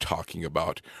we are talking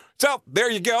about. So there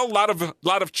you go. A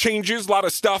lot of changes, a lot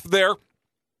of stuff there.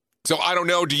 So I don't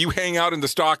know, do you hang out in the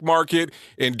stock market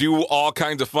and do all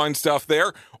kinds of fun stuff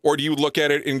there? Or do you look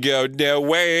at it and go, no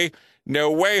way,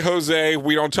 Jose,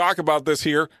 we don't talk about this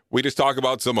here. We just talk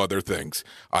about some other things.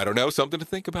 I don't know, something to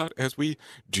think about as we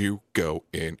do go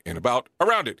in and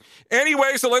around it.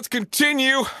 Anyway, so let's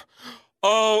continue.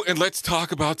 Oh, and let's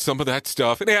talk about some of that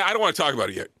stuff. And yeah, I don't want to talk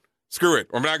about it yet. Screw it.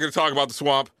 I'm not going to talk about the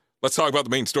swamp. Let's talk about the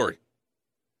main story.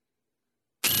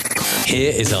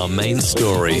 Here is our main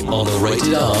story on the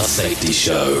Rated R Safety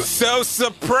Show. So,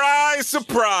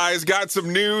 surprise, got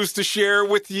some news to share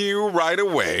with you right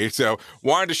away. So,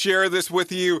 wanted to share this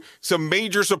with you. Some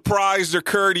major surprise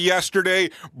occurred yesterday.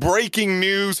 Breaking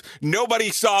news. Nobody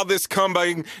saw this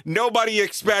coming. Nobody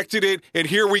expected it. And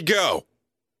here we go.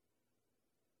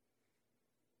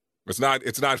 It's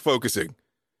not focusing.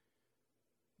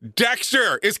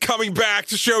 Dexter is coming back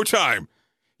to Showtime.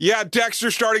 Yeah,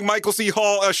 Dexter starting Michael C.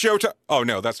 Hall, Showtime. Oh,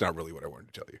 no, that's not really what I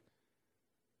wanted to tell you.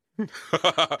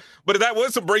 But that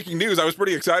was some breaking news. I was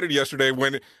pretty excited yesterday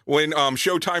when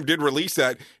Showtime did release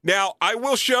that. Now, I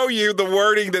will show you the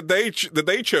wording that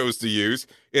they chose to use,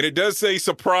 and it does say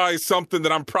surprise, something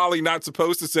that I'm probably not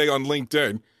supposed to say on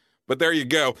LinkedIn. But there you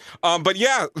go. But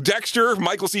yeah, Dexter,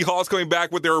 Michael C. Hall is coming back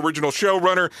with their original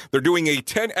showrunner. They're doing a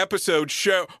 10-episode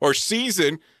show or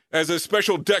season as a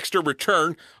special Dexter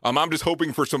return. I'm just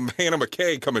hoping for some Hannah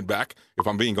McKay coming back, if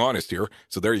I'm being honest here.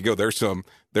 So there you go. There's some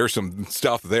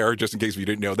stuff there, just in case you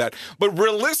didn't know that. But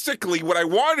realistically, what I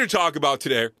wanted to talk about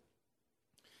today,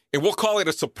 and we'll call it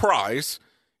a surprise,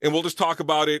 and we'll just talk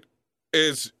about it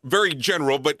as very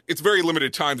general, but it's very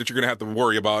limited time that you're going to have to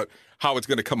worry about how it's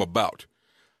going to come about.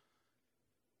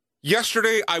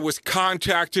 Yesterday, I was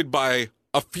contacted by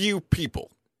a few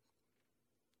people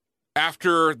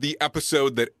after the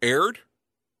episode that aired,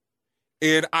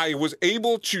 and I was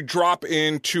able to drop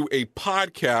into a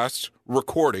podcast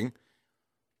recording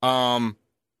about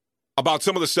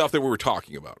some of the stuff that we were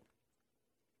talking about.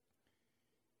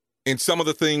 And some of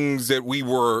the things that we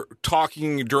were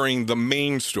talking during the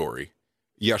main story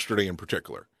yesterday in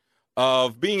particular,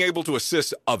 of being able to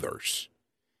assist others.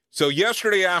 So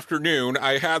yesterday afternoon,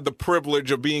 I had the privilege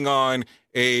of being on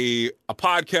a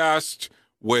podcast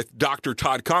with Dr.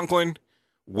 Todd Conklin,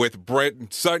 with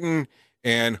Brett Sutton,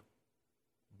 and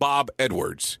Bob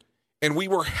Edwards. And we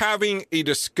were having a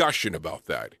discussion about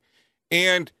that.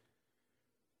 And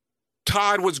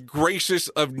Todd was gracious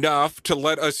enough to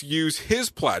let us use his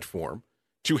platform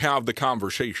to have the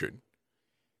conversation.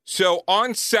 So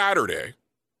on Saturday,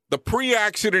 the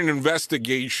pre-accident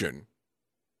investigation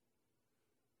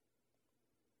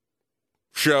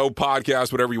show,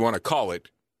 podcast, whatever you want to call it,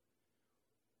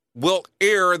 will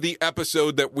air the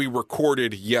episode that we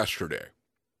recorded yesterday.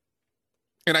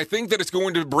 And I think that it's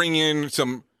going to bring in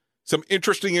some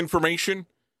interesting information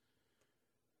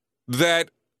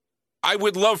that I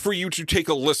would love for you to take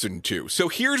a listen to. So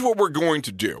here's what we're going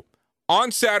to do.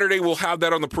 On Saturday, we'll have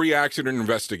that on the pre-accident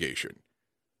investigation.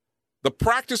 The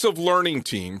Practice of Learning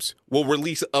teams will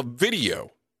release a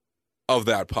video of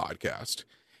that podcast.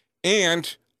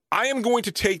 And I am going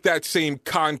to take that same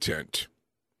content,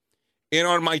 and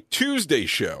on my Tuesday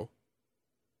show,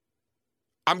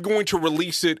 I'm going to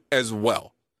release it as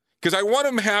well, because I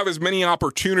want to have as many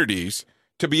opportunities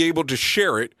to be able to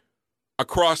share it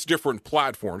across different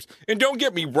platforms. And don't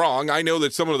get me wrong, I know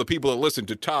that some of the people that listen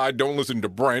to Todd don't listen to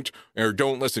Brent or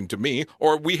don't listen to me,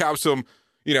 or we have some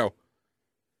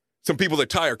people that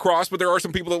tie across, but there are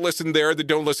some people that listen there that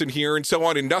don't listen here and so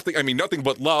on. And nothing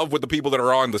but love with the people that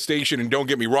are on the station. And don't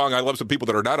get me wrong, I love some people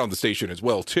that are not on the station as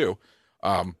well, too.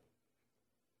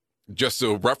 Just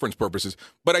so reference purposes.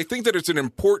 But I think that it's an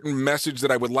important message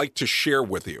that I would like to share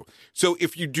with you. So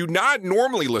if you do not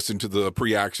normally listen to the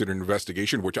pre-accident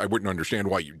investigation, which I wouldn't understand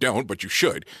why you don't, but you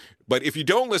should. But if you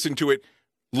don't listen to it,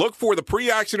 look for the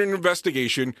pre-accident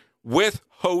investigation with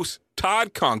host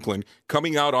Todd Conklin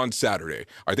coming out on Saturday.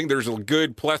 I think there's a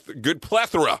good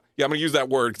plethora. Yeah, I'm going to use that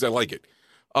word because I like it.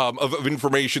 Of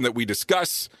information that we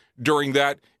discuss during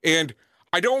that. And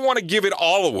I don't want to give it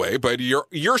all away, but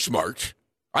you're smart.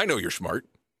 I know you're smart.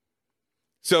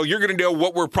 So you're going to know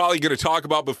what we're probably going to talk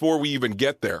about before we even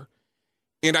get there.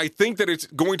 And I think that it's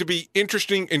going to be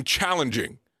interesting and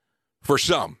challenging for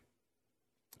some.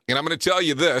 And I'm going to tell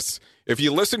you this. If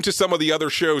you listen to some of the other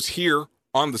shows here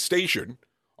on the station,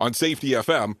 on Safety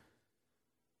FM,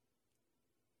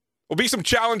 will be some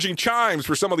challenging chimes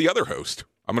for some of the other hosts.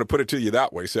 I'm going to put it to you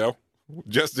that way. So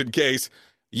just in case,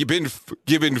 you've been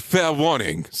given fair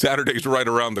warning. Saturday's right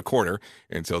around the corner.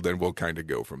 And so then we'll kind of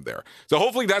go from there. So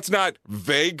hopefully that's not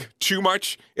vague too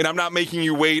much. And I'm not making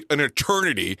you wait an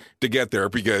eternity to get there,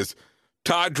 because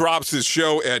Todd drops his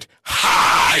show at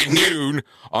high noon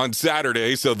on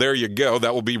Saturday. So there you go.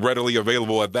 That will be readily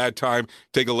available at that time.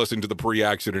 Take a listen to the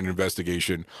pre-accident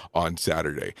investigation on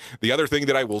Saturday. The other thing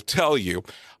that I will tell you,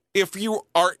 if you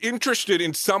are interested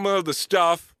in some of the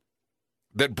stuff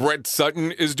that Brett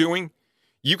Sutton is doing,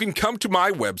 you can come to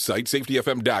my website,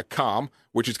 safetyfm.com,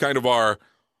 which is kind of our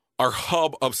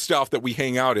hub of stuff that we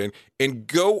hang out in, and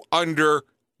go under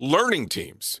learning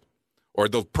teams, or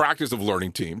the practice of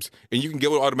learning teams, and you can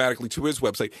go automatically to his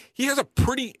website. He has a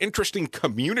pretty interesting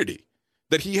community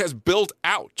that he has built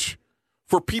out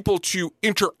for people to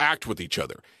interact with each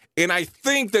other. And I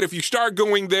think that if you start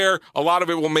going there, a lot of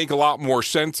it will make a lot more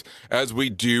sense as we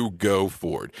do go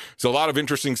forward. So a lot of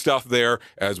interesting stuff there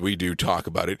as we do talk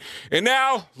about it. And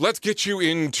now let's get you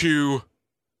into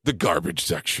the garbage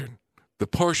section, the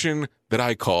portion that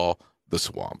I call the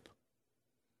swamp.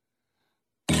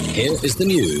 Here is the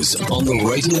news on the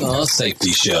Rated R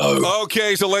Safety Show.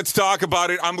 Okay, so let's talk about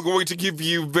it. I'm going to give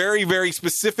you very, very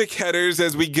specific headers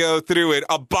as we go through it.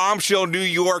 A bombshell New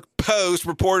York Post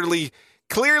reportedly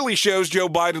clearly shows Joe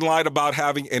Biden lied about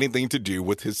having anything to do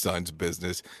with his son's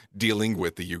business dealing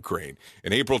with the Ukraine.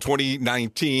 In April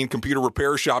 2019, computer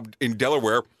repair shop in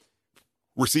Delaware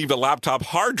received a laptop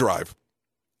hard drive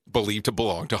believed to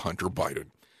belong to Hunter Biden.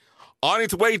 On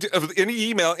its way to an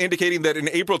email indicating that in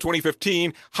April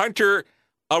 2015, Hunter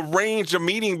arranged a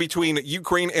meeting between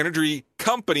Ukraine Energy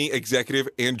Company executive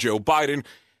and Joe Biden,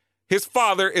 his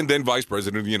father and then Vice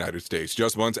President of the United States.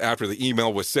 Just months after the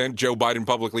email was sent, Joe Biden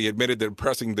publicly admitted that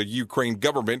pressing the Ukraine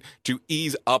government to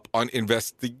ease up on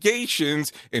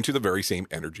investigations into the very same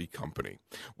energy company,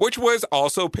 which was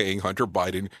also paying Hunter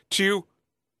Biden to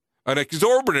an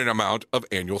exorbitant amount of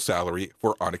annual salary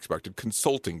for unexpected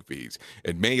consulting fees.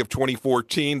 In May of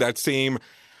 2014, that same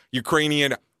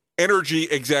Ukrainian energy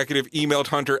executive emailed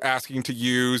Hunter asking to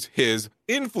use his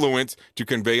influence to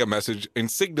convey a message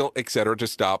and signal, etc., to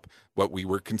stop what we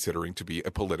were considering to be a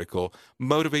political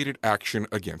motivated action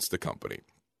against the company.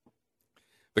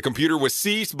 The computer was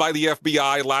seized by the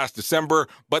FBI last December,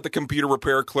 but the computer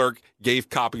repair clerk gave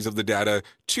copies of the data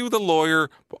to the lawyer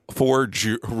for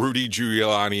Rudy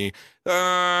Giuliani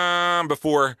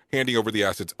before handing over the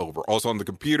assets over. Also on the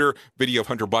computer, video of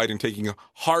Hunter Biden taking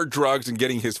hard drugs and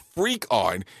getting his freak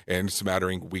on and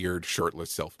smattering weird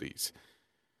shirtless selfies.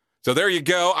 So there you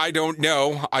go. I don't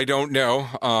know.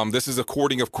 This is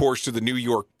according, of course, to the New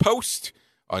York Post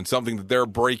on something that they're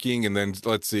breaking. And then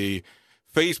let's see.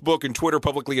 Facebook and Twitter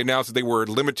publicly announced that they were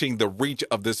limiting the reach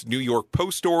of this New York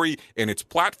Post story and its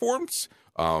platforms.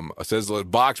 It says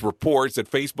Vox reports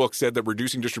that Facebook said that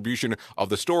reducing distribution of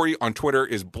the story on Twitter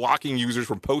is blocking users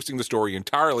from posting the story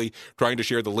entirely. Trying to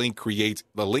share the link creates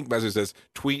the link message says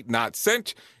tweet not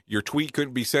sent. Your tweet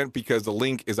couldn't be sent because the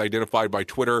link is identified by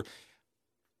Twitter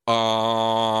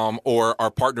or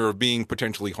our partner of being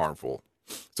potentially harmful.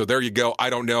 So there you go. I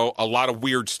don't know. A lot of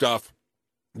weird stuff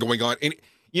going on. And,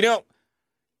 you know,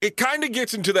 it kind of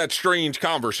gets into that strange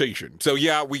conversation. So,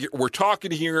 yeah, we're talking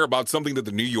here about something that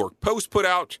the New York Post put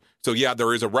out. So, yeah,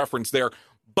 there is a reference there.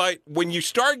 But when you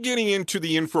start getting into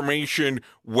the information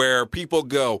where people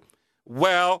go,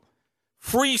 well,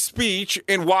 free speech,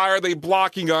 and why are they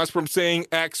blocking us from saying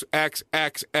X, X,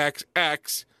 X, X,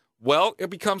 X? Well, it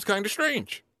becomes kind of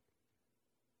strange.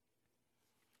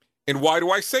 And why do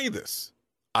I say this?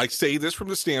 I say this from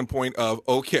the standpoint of,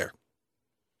 okay,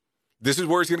 this is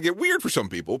where it's going to get weird for some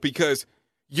people because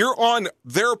you're on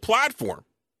their platform.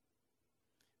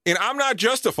 And I'm not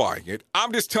justifying it.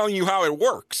 I'm just telling you how it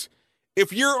works.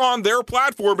 If you're on their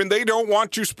platform and they don't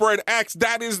want to spread X,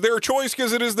 that is their choice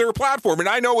because it is their platform. And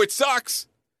I know it sucks.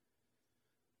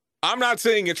 I'm not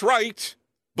saying it's right,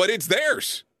 but it's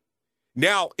theirs.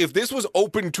 Now, if this was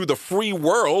open to the free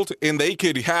world and they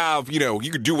could have,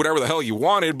 you could do whatever the hell you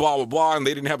wanted, blah, blah, blah, and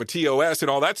they didn't have a TOS and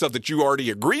all that stuff that you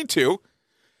already agreed to,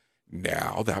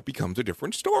 now that becomes a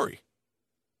different story.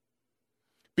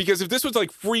 Because if this was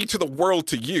like free to the world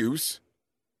to use,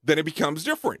 then it becomes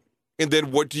different. And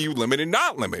then what do you limit and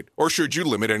not limit? Or should you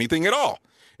limit anything at all?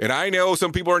 And I know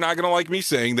some people are not going to like me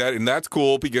saying that, and that's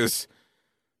cool because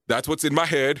that's what's in my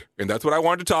head, and that's what I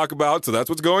wanted to talk about, so that's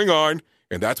what's going on,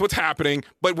 and that's what's happening.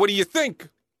 But what do you think?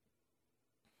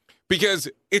 Because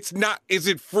it's not, is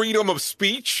it freedom of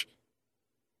speech?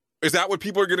 Is that what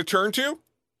people are going to turn to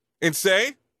and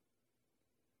say?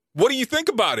 What do you think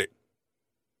about it?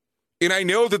 And I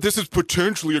know that this is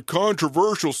potentially a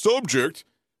controversial subject,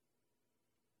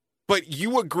 but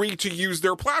you agree to use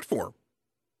their platform.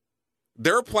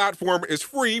 Their platform is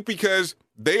free because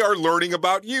they are learning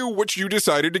about you, which you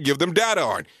decided to give them data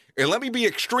on. And let me be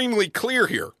extremely clear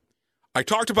here. I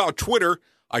talked about Twitter.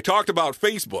 I talked about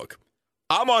Facebook.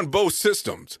 I'm on both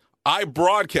systems. I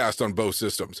broadcast on both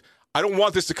systems. I don't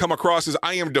want this to come across as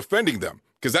I am defending them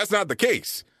because that's not the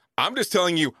case. I'm just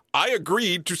telling you, I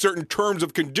agreed to certain terms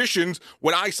of conditions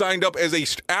when I signed up as a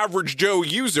average Joe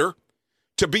user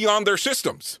to be on their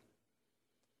systems.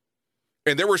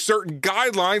 And there were certain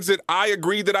guidelines that I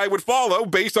agreed that I would follow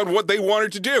based on what they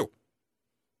wanted to do.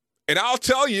 And I'll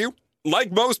tell you,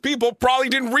 like most people, probably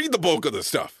didn't read the bulk of the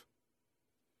stuff.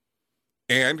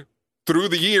 And through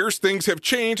the years, things have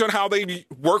changed on how they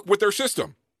work with their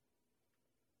system.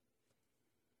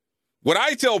 What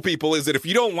I tell people is that if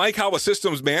you don't like how a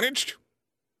system's managed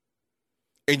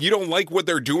and you don't like what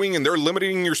they're doing and they're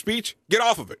limiting your speech, get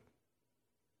off of it.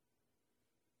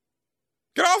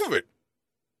 Get off of it.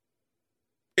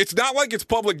 It's not like it's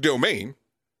public domain.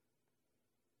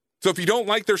 So if you don't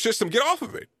like their system, get off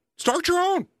of it. Start your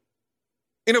own.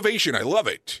 Innovation, I love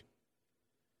it.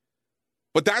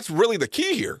 But that's really the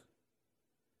key here.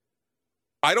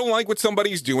 I don't like what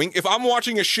somebody's doing. If I'm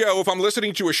watching a show, if I'm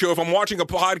listening to a show, if I'm watching a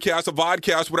podcast, a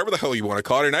vodcast, whatever the hell you want to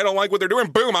call it, and I don't like what they're doing,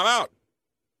 boom, I'm out.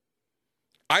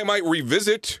 I might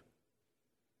revisit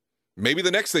maybe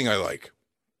the next thing I like.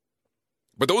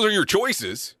 But those are your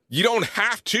choices. You don't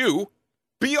have to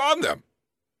be on them.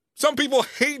 Some people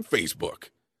hate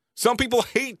Facebook. Some people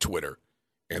hate Twitter.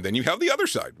 And then you have the other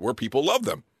side where people love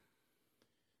them.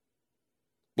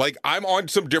 Like, I'm on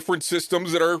some different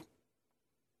systems that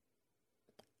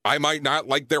I might not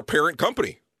like their parent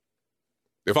company.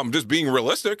 If I'm just being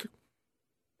realistic.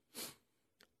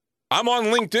 I'm on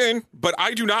LinkedIn, but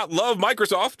I do not love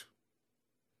Microsoft.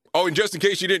 Oh, and just in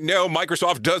case you didn't know,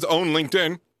 Microsoft does own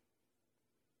LinkedIn.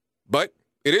 But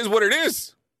it is what it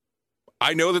is.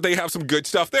 I know that they have some good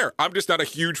stuff there. I'm just not a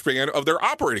huge fan of their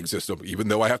operating system, even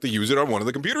though I have to use it on one of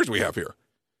the computers we have here.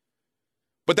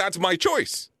 But that's my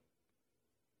choice.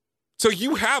 So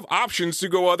you have options to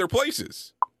go other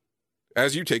places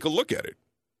as you take a look at it.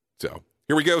 So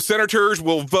here we go. Senators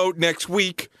will vote next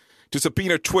week to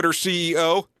subpoena Twitter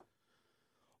CEO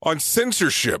on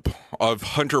censorship of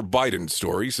Hunter Biden's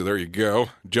story. So there you go.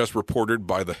 Just reported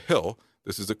by The Hill.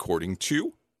 This is according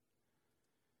to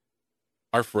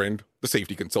our friend, the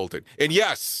safety consultant. And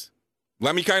yes,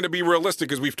 let me kind of be realistic,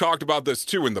 because we've talked about this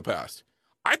too in the past.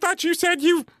 I thought you said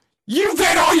you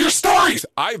vet all your stories.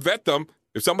 I vet them.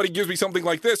 If somebody gives me something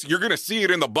like this, you're going to see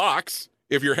it in the box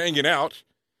if you're hanging out.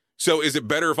 So is it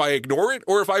better if I ignore it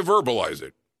or if I verbalize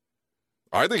it?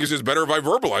 I think it's just better if I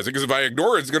verbalize it, because if I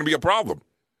ignore it, it's going to be a problem.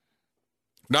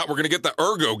 If not, we're going to get the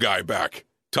ergo guy back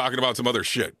talking about some other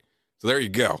shit. So there you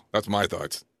go. That's my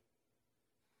thoughts.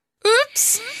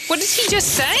 Oops! What did he just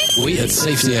say? We at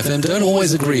Safety FM don't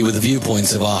always agree with the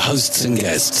viewpoints of our hosts and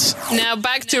guests. Now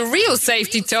back to real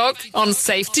safety talk on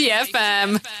Safety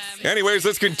FM. Anyways,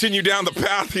 let's continue down the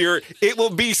path here. It will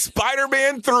be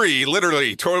Spider-Man 3,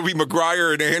 literally. Tobey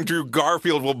Maguire and Andrew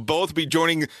Garfield will both be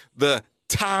joining the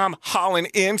Tom Holland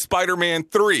in Spider-Man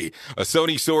 3. A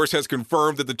Sony source has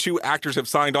confirmed that the two actors have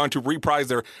signed on to reprise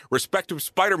their respective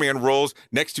Spider-Man roles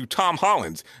next to Tom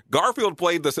Holland's. Garfield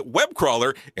played the web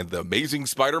crawler in The Amazing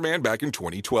Spider-Man back in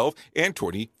 2012 and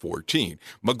 2014.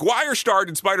 Maguire starred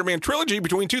in Spider-Man trilogy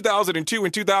between 2002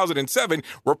 and 2007.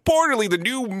 Reportedly, the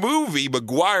new movie,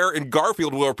 Maguire and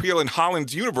Garfield, will appear in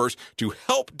Holland's universe to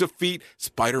help defeat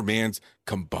Spider-Man's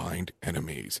combined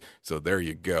enemies. So there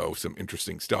you go. Some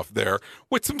interesting stuff there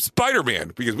with some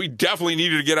Spider-Man, because we definitely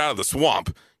needed to get out of the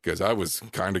swamp, because I was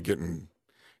kind of getting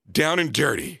down and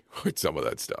dirty with some of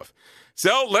that stuff.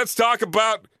 So let's talk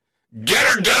about get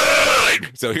her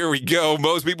done. So here we go.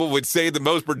 Most people would say the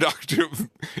most productive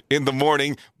in the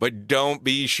morning, but don't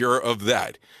be sure of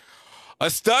that. A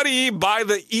study by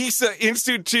the ESA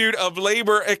Institute of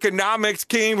Labor Economics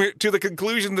came to the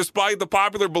conclusion, despite the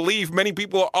popular belief many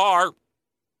people are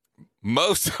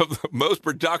most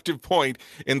productive point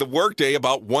in the workday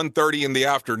about 1:30 in the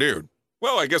afternoon.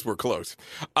 Well, I guess we're close.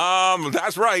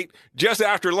 That's right. Just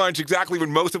after lunch, exactly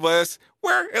when most of us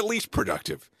were at least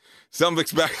productive. Some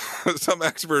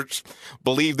experts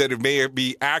believe that it may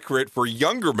be accurate for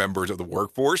younger members of the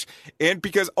workforce, and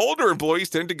because older employees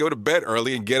tend to go to bed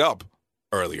early and get up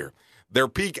earlier. Their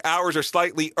peak hours are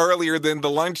slightly earlier than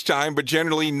the lunchtime, but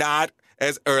generally not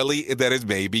as early that is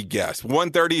maybe guessed.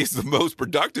 1:30 is the most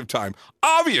productive time.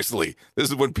 Obviously, this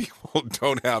is when people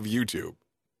don't have YouTube.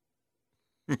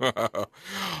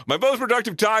 My most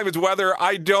productive time is whether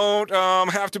I don't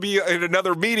have to be at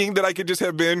another meeting, that I could just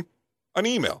have been an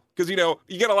email. Because,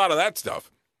 you get a lot of that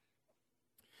stuff.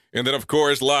 And then, of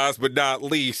course, last but not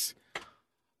least,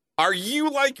 are you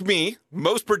like me,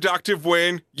 most productive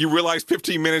when you realize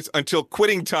 15 minutes until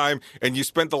quitting time and you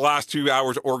spent the last 2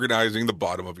 hours organizing the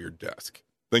bottom of your desk?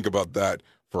 Think about that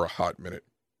for a hot minute.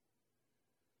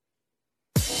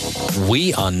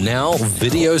 We are now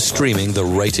video streaming the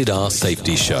Rated R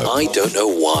Safety Show. I don't know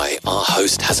why our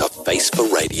host has a face for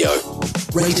radio.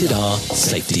 Rated R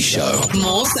Safety Show.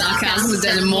 More sarcasm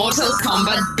than a Mortal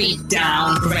Kombat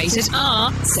beatdown. Rated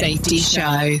R Safety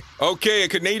Show. Okay, a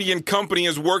Canadian company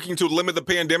is working to limit the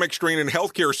pandemic strain in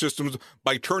healthcare systems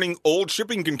by turning old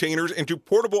shipping containers into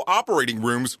portable operating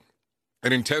rooms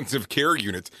and intensive care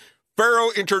units.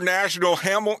 Faro International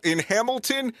in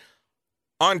Hamilton,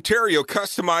 Ontario,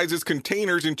 customizes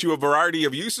containers into a variety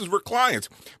of uses for clients.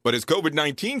 But as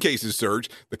COVID-19 cases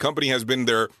surge, the company has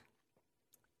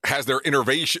their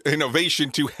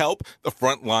innovation to help the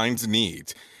front line's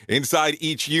needs. Inside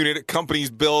each unit,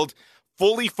 companies build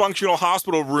fully functional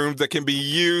hospital rooms that can be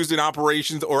used in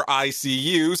operations or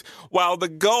ICUs, while the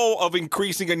goal of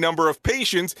increasing a number of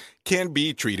patients can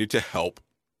be treated to help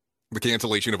the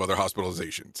cancellation of other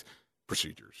hospitalizations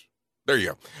procedures. There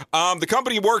you go. The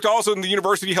company worked also in the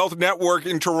University Health Network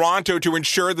in Toronto to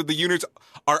ensure that the units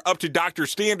are up to doctor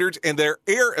standards and their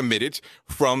air emitted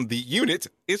from the units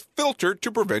is filtered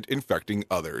to prevent infecting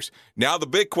others. Now the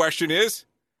big question is,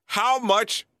 how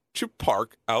much to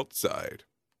park outside?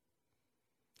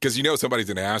 Because somebody's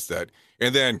going to ask that.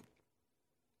 And then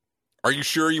Are you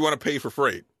sure you want to pay for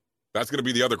freight? That's going to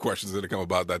be the other questions that come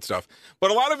about that stuff.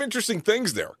 But a lot of interesting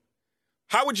things there.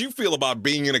 How would you feel about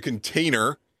being in a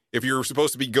container if you're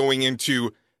supposed to be going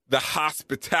into the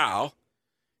hospital,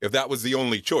 if that was the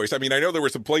only choice? I mean, I know there were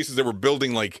some places that were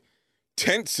building like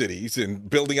tent cities and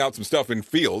building out some stuff in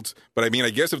fields, but I mean, I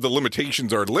guess if the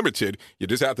limitations are limited, you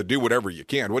just have to do whatever you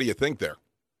can. What do you think there?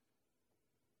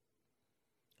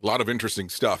 A lot of interesting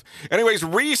stuff. Anyways,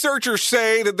 researchers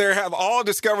say that they have all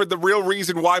discovered the real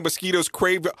reason why mosquitoes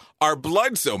crave our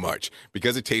blood so much,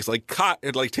 because it tastes like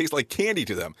tastes like candy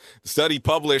to them. The study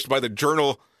published by the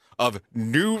Journal of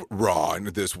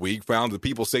Neuron this week found that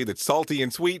people say that salty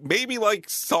and sweet may be like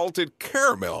salted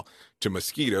caramel to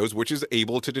mosquitoes, which is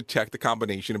able to detect the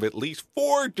combination of at least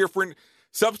 4 different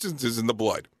substances in the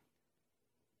blood.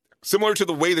 Similar to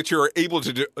the way that you're able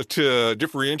to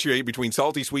differentiate between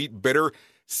salty, sweet, bitter,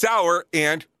 sour,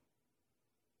 and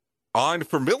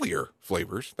unfamiliar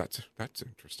flavors. That's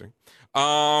interesting.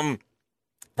 While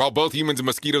both humans and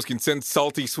mosquitoes can sense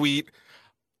salty, sweet,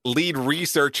 lead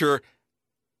researcher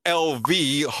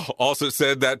LV also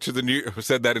said that in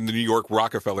the New York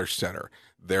Rockefeller Center.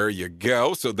 There you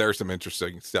go. So there's some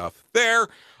interesting stuff there.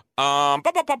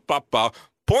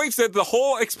 Points that the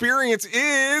whole experience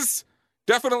is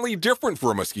definitely different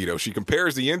for a mosquito. She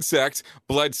compares the insect's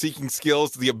blood-seeking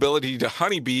skills to the ability to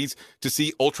honeybees to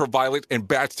see ultraviolet and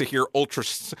bats to hear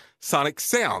ultrasonic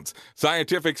sounds.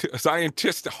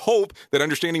 Scientists hope that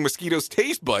understanding mosquitoes'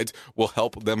 taste buds will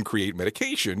help them create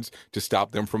medications to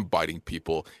stop them from biting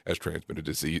people as transmitted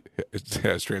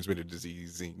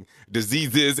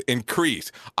diseases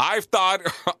increase. I've thought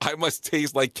I must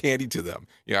taste like candy to them.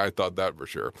 Yeah, I thought that for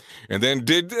sure. And then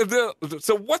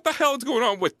so what the hell is going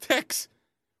on with ticks?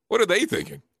 What are they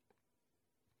thinking?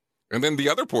 And then the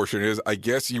other portion is, I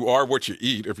guess you are what you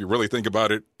eat, if you really think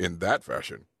about it in that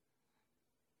fashion.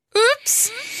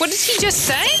 Oops! What did he just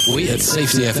say? We at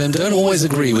Safety FM don't always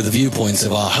agree with the viewpoints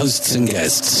of our hosts and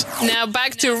guests. Now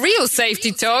back to real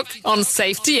safety talk on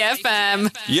Safety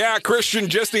FM. Yeah, Christian,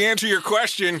 just to answer your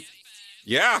question,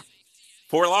 yeah,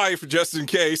 for life, just in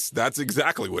case, that's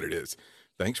exactly what it is.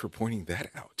 Thanks for pointing that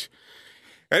out.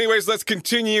 Anyways, let's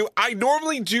continue. I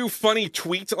normally do funny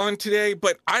tweets on today,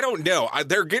 but I don't know.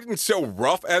 They're getting so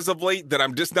rough as of late that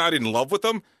I'm just not in love with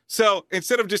them. So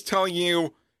instead of just telling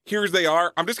you, here's they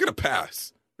are, I'm just going to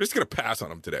pass. I'm just going to pass on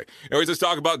them today. Anyways, let's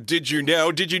talk about Did you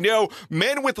know? Did you know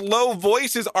men with low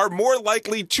voices are more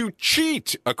likely to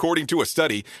cheat? According to a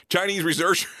study, Chinese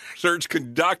research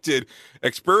conducted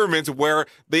experiments where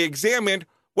they examined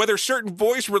whether certain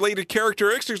voice-related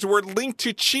characteristics were linked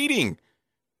to cheating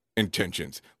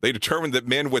intentions. They determined that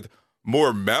men with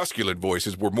more masculine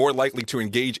voices were more likely to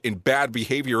engage in bad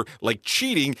behavior like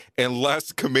cheating and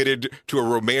less committed to a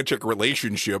romantic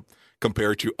relationship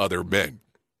compared to other men.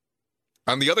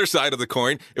 On the other side of the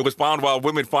coin, it was found while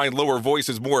women find lower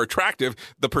voices more attractive,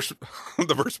 the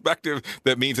perspective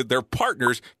that means that their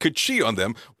partners could cheat on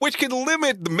them, which can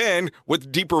limit the men with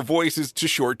deeper voices to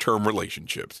short-term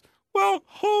relationships. Well,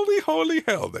 holy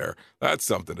hell there. That's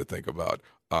something to think about.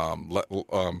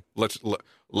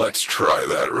 Let's try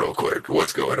that real quick.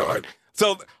 What's going on?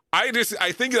 So I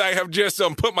think that I have just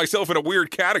put myself in a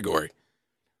weird category.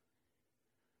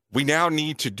 We now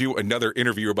need to do another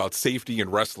interview about safety in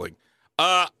wrestling.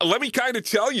 Let me kind of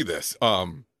tell you this,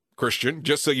 Christian,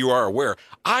 just so you are aware.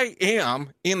 I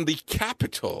am in the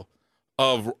capital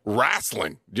of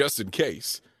wrestling, just in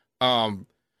case. The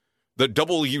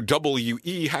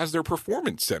WWE has their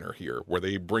performance center here where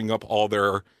they bring up all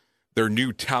their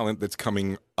new talent that's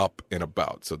coming up and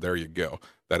about. So there you go.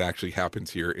 That actually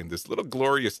happens here in this little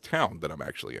glorious town that I'm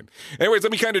actually in. Anyways,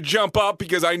 let me kind of jump up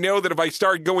because I know that if I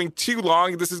start going too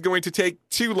long, this is going to take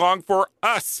too long for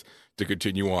us to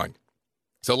continue on.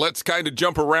 So let's kind of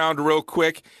jump around real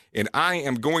quick, and I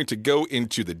am going to go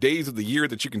into the days of the year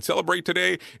that you can celebrate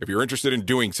today if you're interested in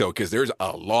doing so, because there's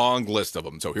a long list of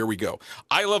them. So here we go.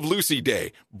 I Love Lucy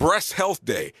Day, Breast Health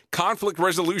Day, Conflict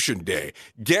Resolution Day,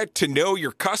 Get to Know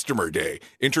Your Customer Day,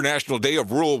 International Day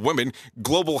of Rural Women,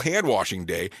 Global Hand Washing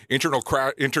Day,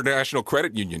 International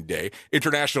Credit Union Day,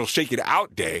 International Shake It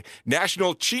Out Day,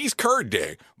 National Cheese Curd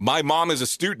Day, My Mom is a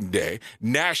Student Day,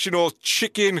 National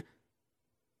Chicken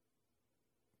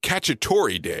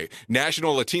Cacciatore Day,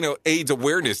 National Latino AIDS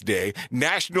Awareness Day,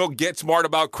 National Get Smart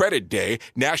About Credit Day,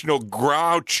 National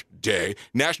Grouch Day,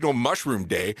 National Mushroom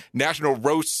Day, National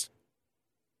Roast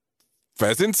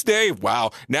Pheasants Day,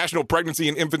 wow, National Pregnancy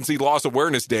and Infancy Loss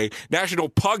Awareness Day, National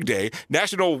Pug Day,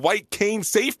 National White Cane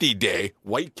Safety Day,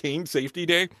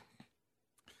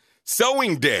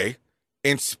 Sewing Day,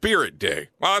 and Spirit Day.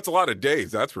 Well, that's a lot of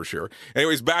days, that's for sure.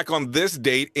 Anyways, back on this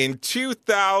date in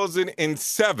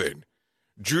 2007,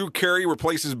 Drew Carey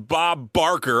replaces Bob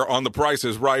Barker on The Price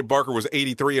is Right. Barker was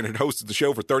 83 and had hosted the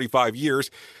show for 35 years.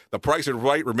 The Price is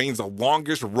Right remains the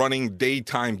longest-running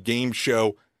daytime game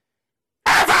show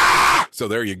ever! So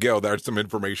there you go. That's some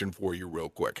information for you real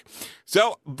quick.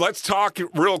 So let's talk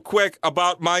real quick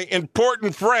about my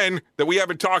important friend that we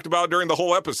haven't talked about during the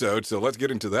whole episode. So let's get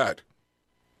into that.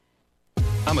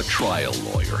 I'm a trial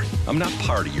lawyer. I'm not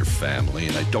part of your family,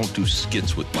 and I don't do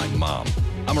skits with my mom.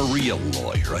 I'm a real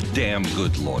lawyer, a damn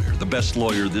good lawyer, the best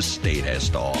lawyer this state has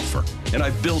to offer. And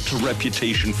I've built a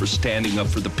reputation for standing up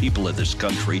for the people of this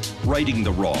country, righting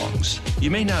the wrongs. You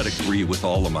may not agree with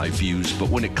all of my views, but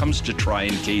when it comes to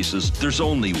trying cases, there's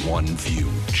only one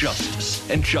view, justice.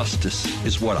 And justice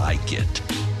is what I get.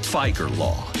 Figer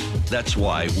law. That's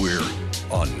why we're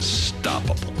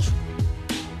unstoppable.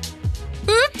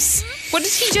 Oops! What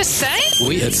did he just say?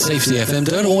 We at Safety FM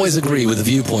don't always agree with the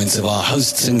viewpoints of our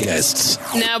hosts and guests.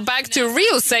 Now back to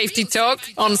real safety talk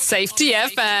on Safety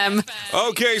FM.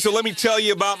 Okay, so let me tell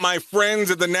you about my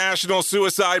friends at the National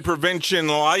Suicide Prevention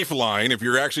Lifeline. If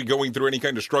you're actually going through any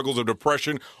kind of struggles of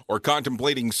depression or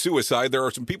contemplating suicide, there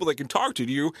are some people that can talk to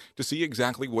you to see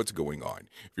exactly what's going on.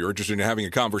 If you're interested in having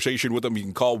a conversation with them, you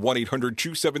can call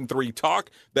 1-800-273-TALK.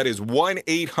 That is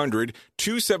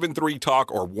 1-800-273-TALK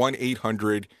or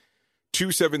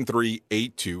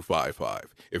 1-800-273-8255.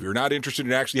 If you're not interested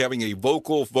in actually having a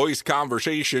vocal voice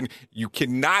conversation, you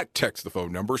cannot text the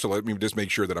phone number. So let me just make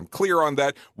sure that I'm clear on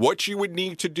that. What you would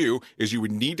need to do is you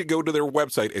would need to go to their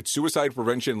website at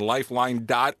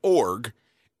suicidepreventionlifeline.org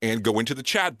and go into the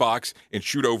chat box and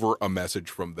shoot over a message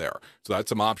from there. So that's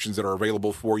some options that are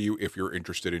available for you if you're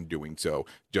interested in doing so,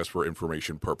 just for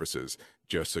information purposes,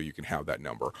 just so you can have that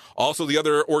number. Also, the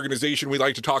other organization we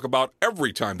like to talk about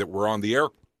every time that we're on the air,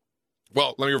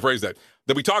 well, let me rephrase that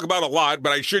we talk about a lot,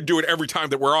 but I should do it every time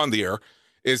that we're on the air,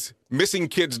 is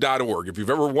missingkids.org. If you've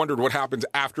ever wondered what happens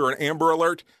after an Amber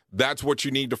Alert, that's what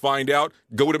you need to find out.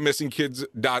 Go to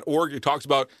missingkids.org. It talks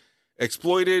about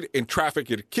exploited and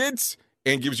trafficked kids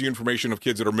and gives you information of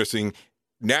kids that are missing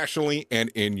nationally and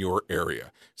in your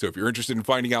area. So if you're interested in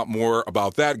finding out more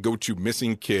about that, go to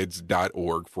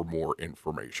missingkids.org for more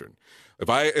information.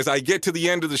 As I get to the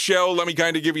end of the show, let me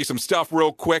kind of give you some stuff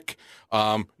real quick.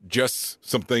 Just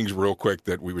some things real quick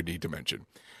that we would need to mention.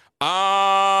 If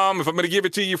I'm going to give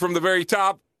it to you from the very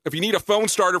top, if you need a phone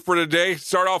starter for today,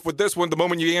 start off with this one. The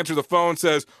moment you answer the phone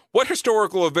says, what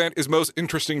historical event is most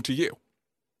interesting to you?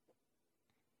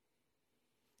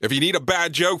 If you need a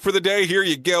bad joke for the day, here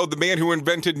you go. The man who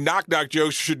invented knock-knock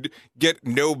jokes should get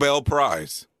Nobel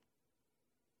Prize.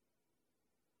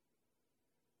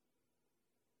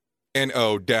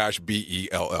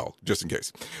 N-O-B-E-L-L, just in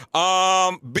case.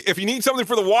 If you need something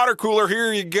for the water cooler,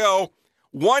 here you go.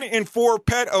 1 in 4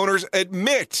 pet owners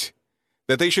admit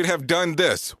that they should have done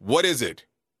this. What is it?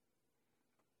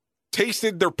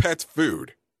 Tasted their pet's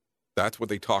food. That's what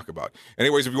they talk about.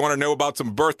 Anyways, if you want to know about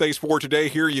some birthdays for today,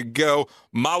 here you go.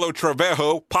 Malo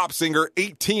Trevejo, pop singer,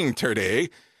 18 today.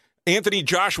 Anthony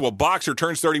Joshua, boxer,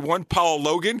 turns 31. Paul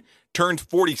Logan turns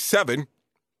 47.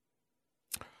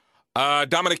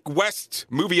 Dominic West,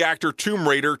 movie actor, Tomb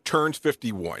Raider, turns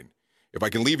 51. If I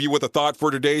can leave you with a thought for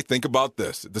today, think about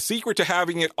this. The secret to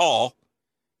having it all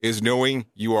is knowing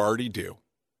you already do.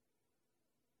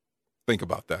 Think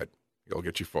about that. It'll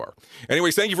get you far.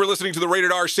 Anyways, thank you for listening to the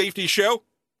Rated R Safety Show.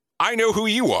 I know who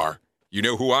you are. You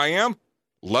know who I am.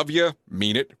 Love you.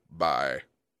 Mean it. Bye.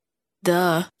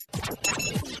 Duh.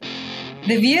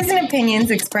 The views and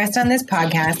opinions expressed on this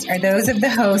podcast are those of the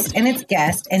host and its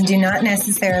guest and do not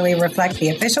necessarily reflect the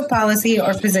official policy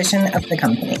or position of the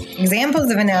company.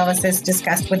 Examples of analysis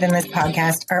discussed within this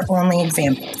podcast are only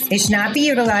examples. They should not be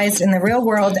utilized in the real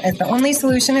world as the only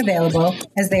solution available,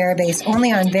 as they are based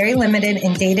only on very limited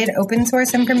and dated open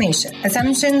source information.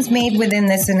 Assumptions made within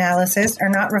this analysis are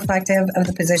not reflective of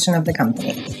the position of the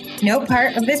company. No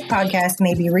part of this podcast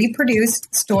may be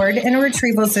reproduced, stored in a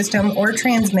retrieval system, or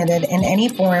transmitted in any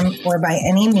form or by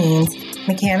any means,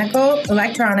 mechanical,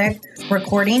 electronic,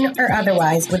 recording, or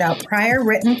otherwise, without prior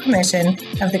written permission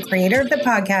of the creator of the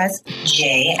podcast,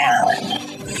 Jay Allen.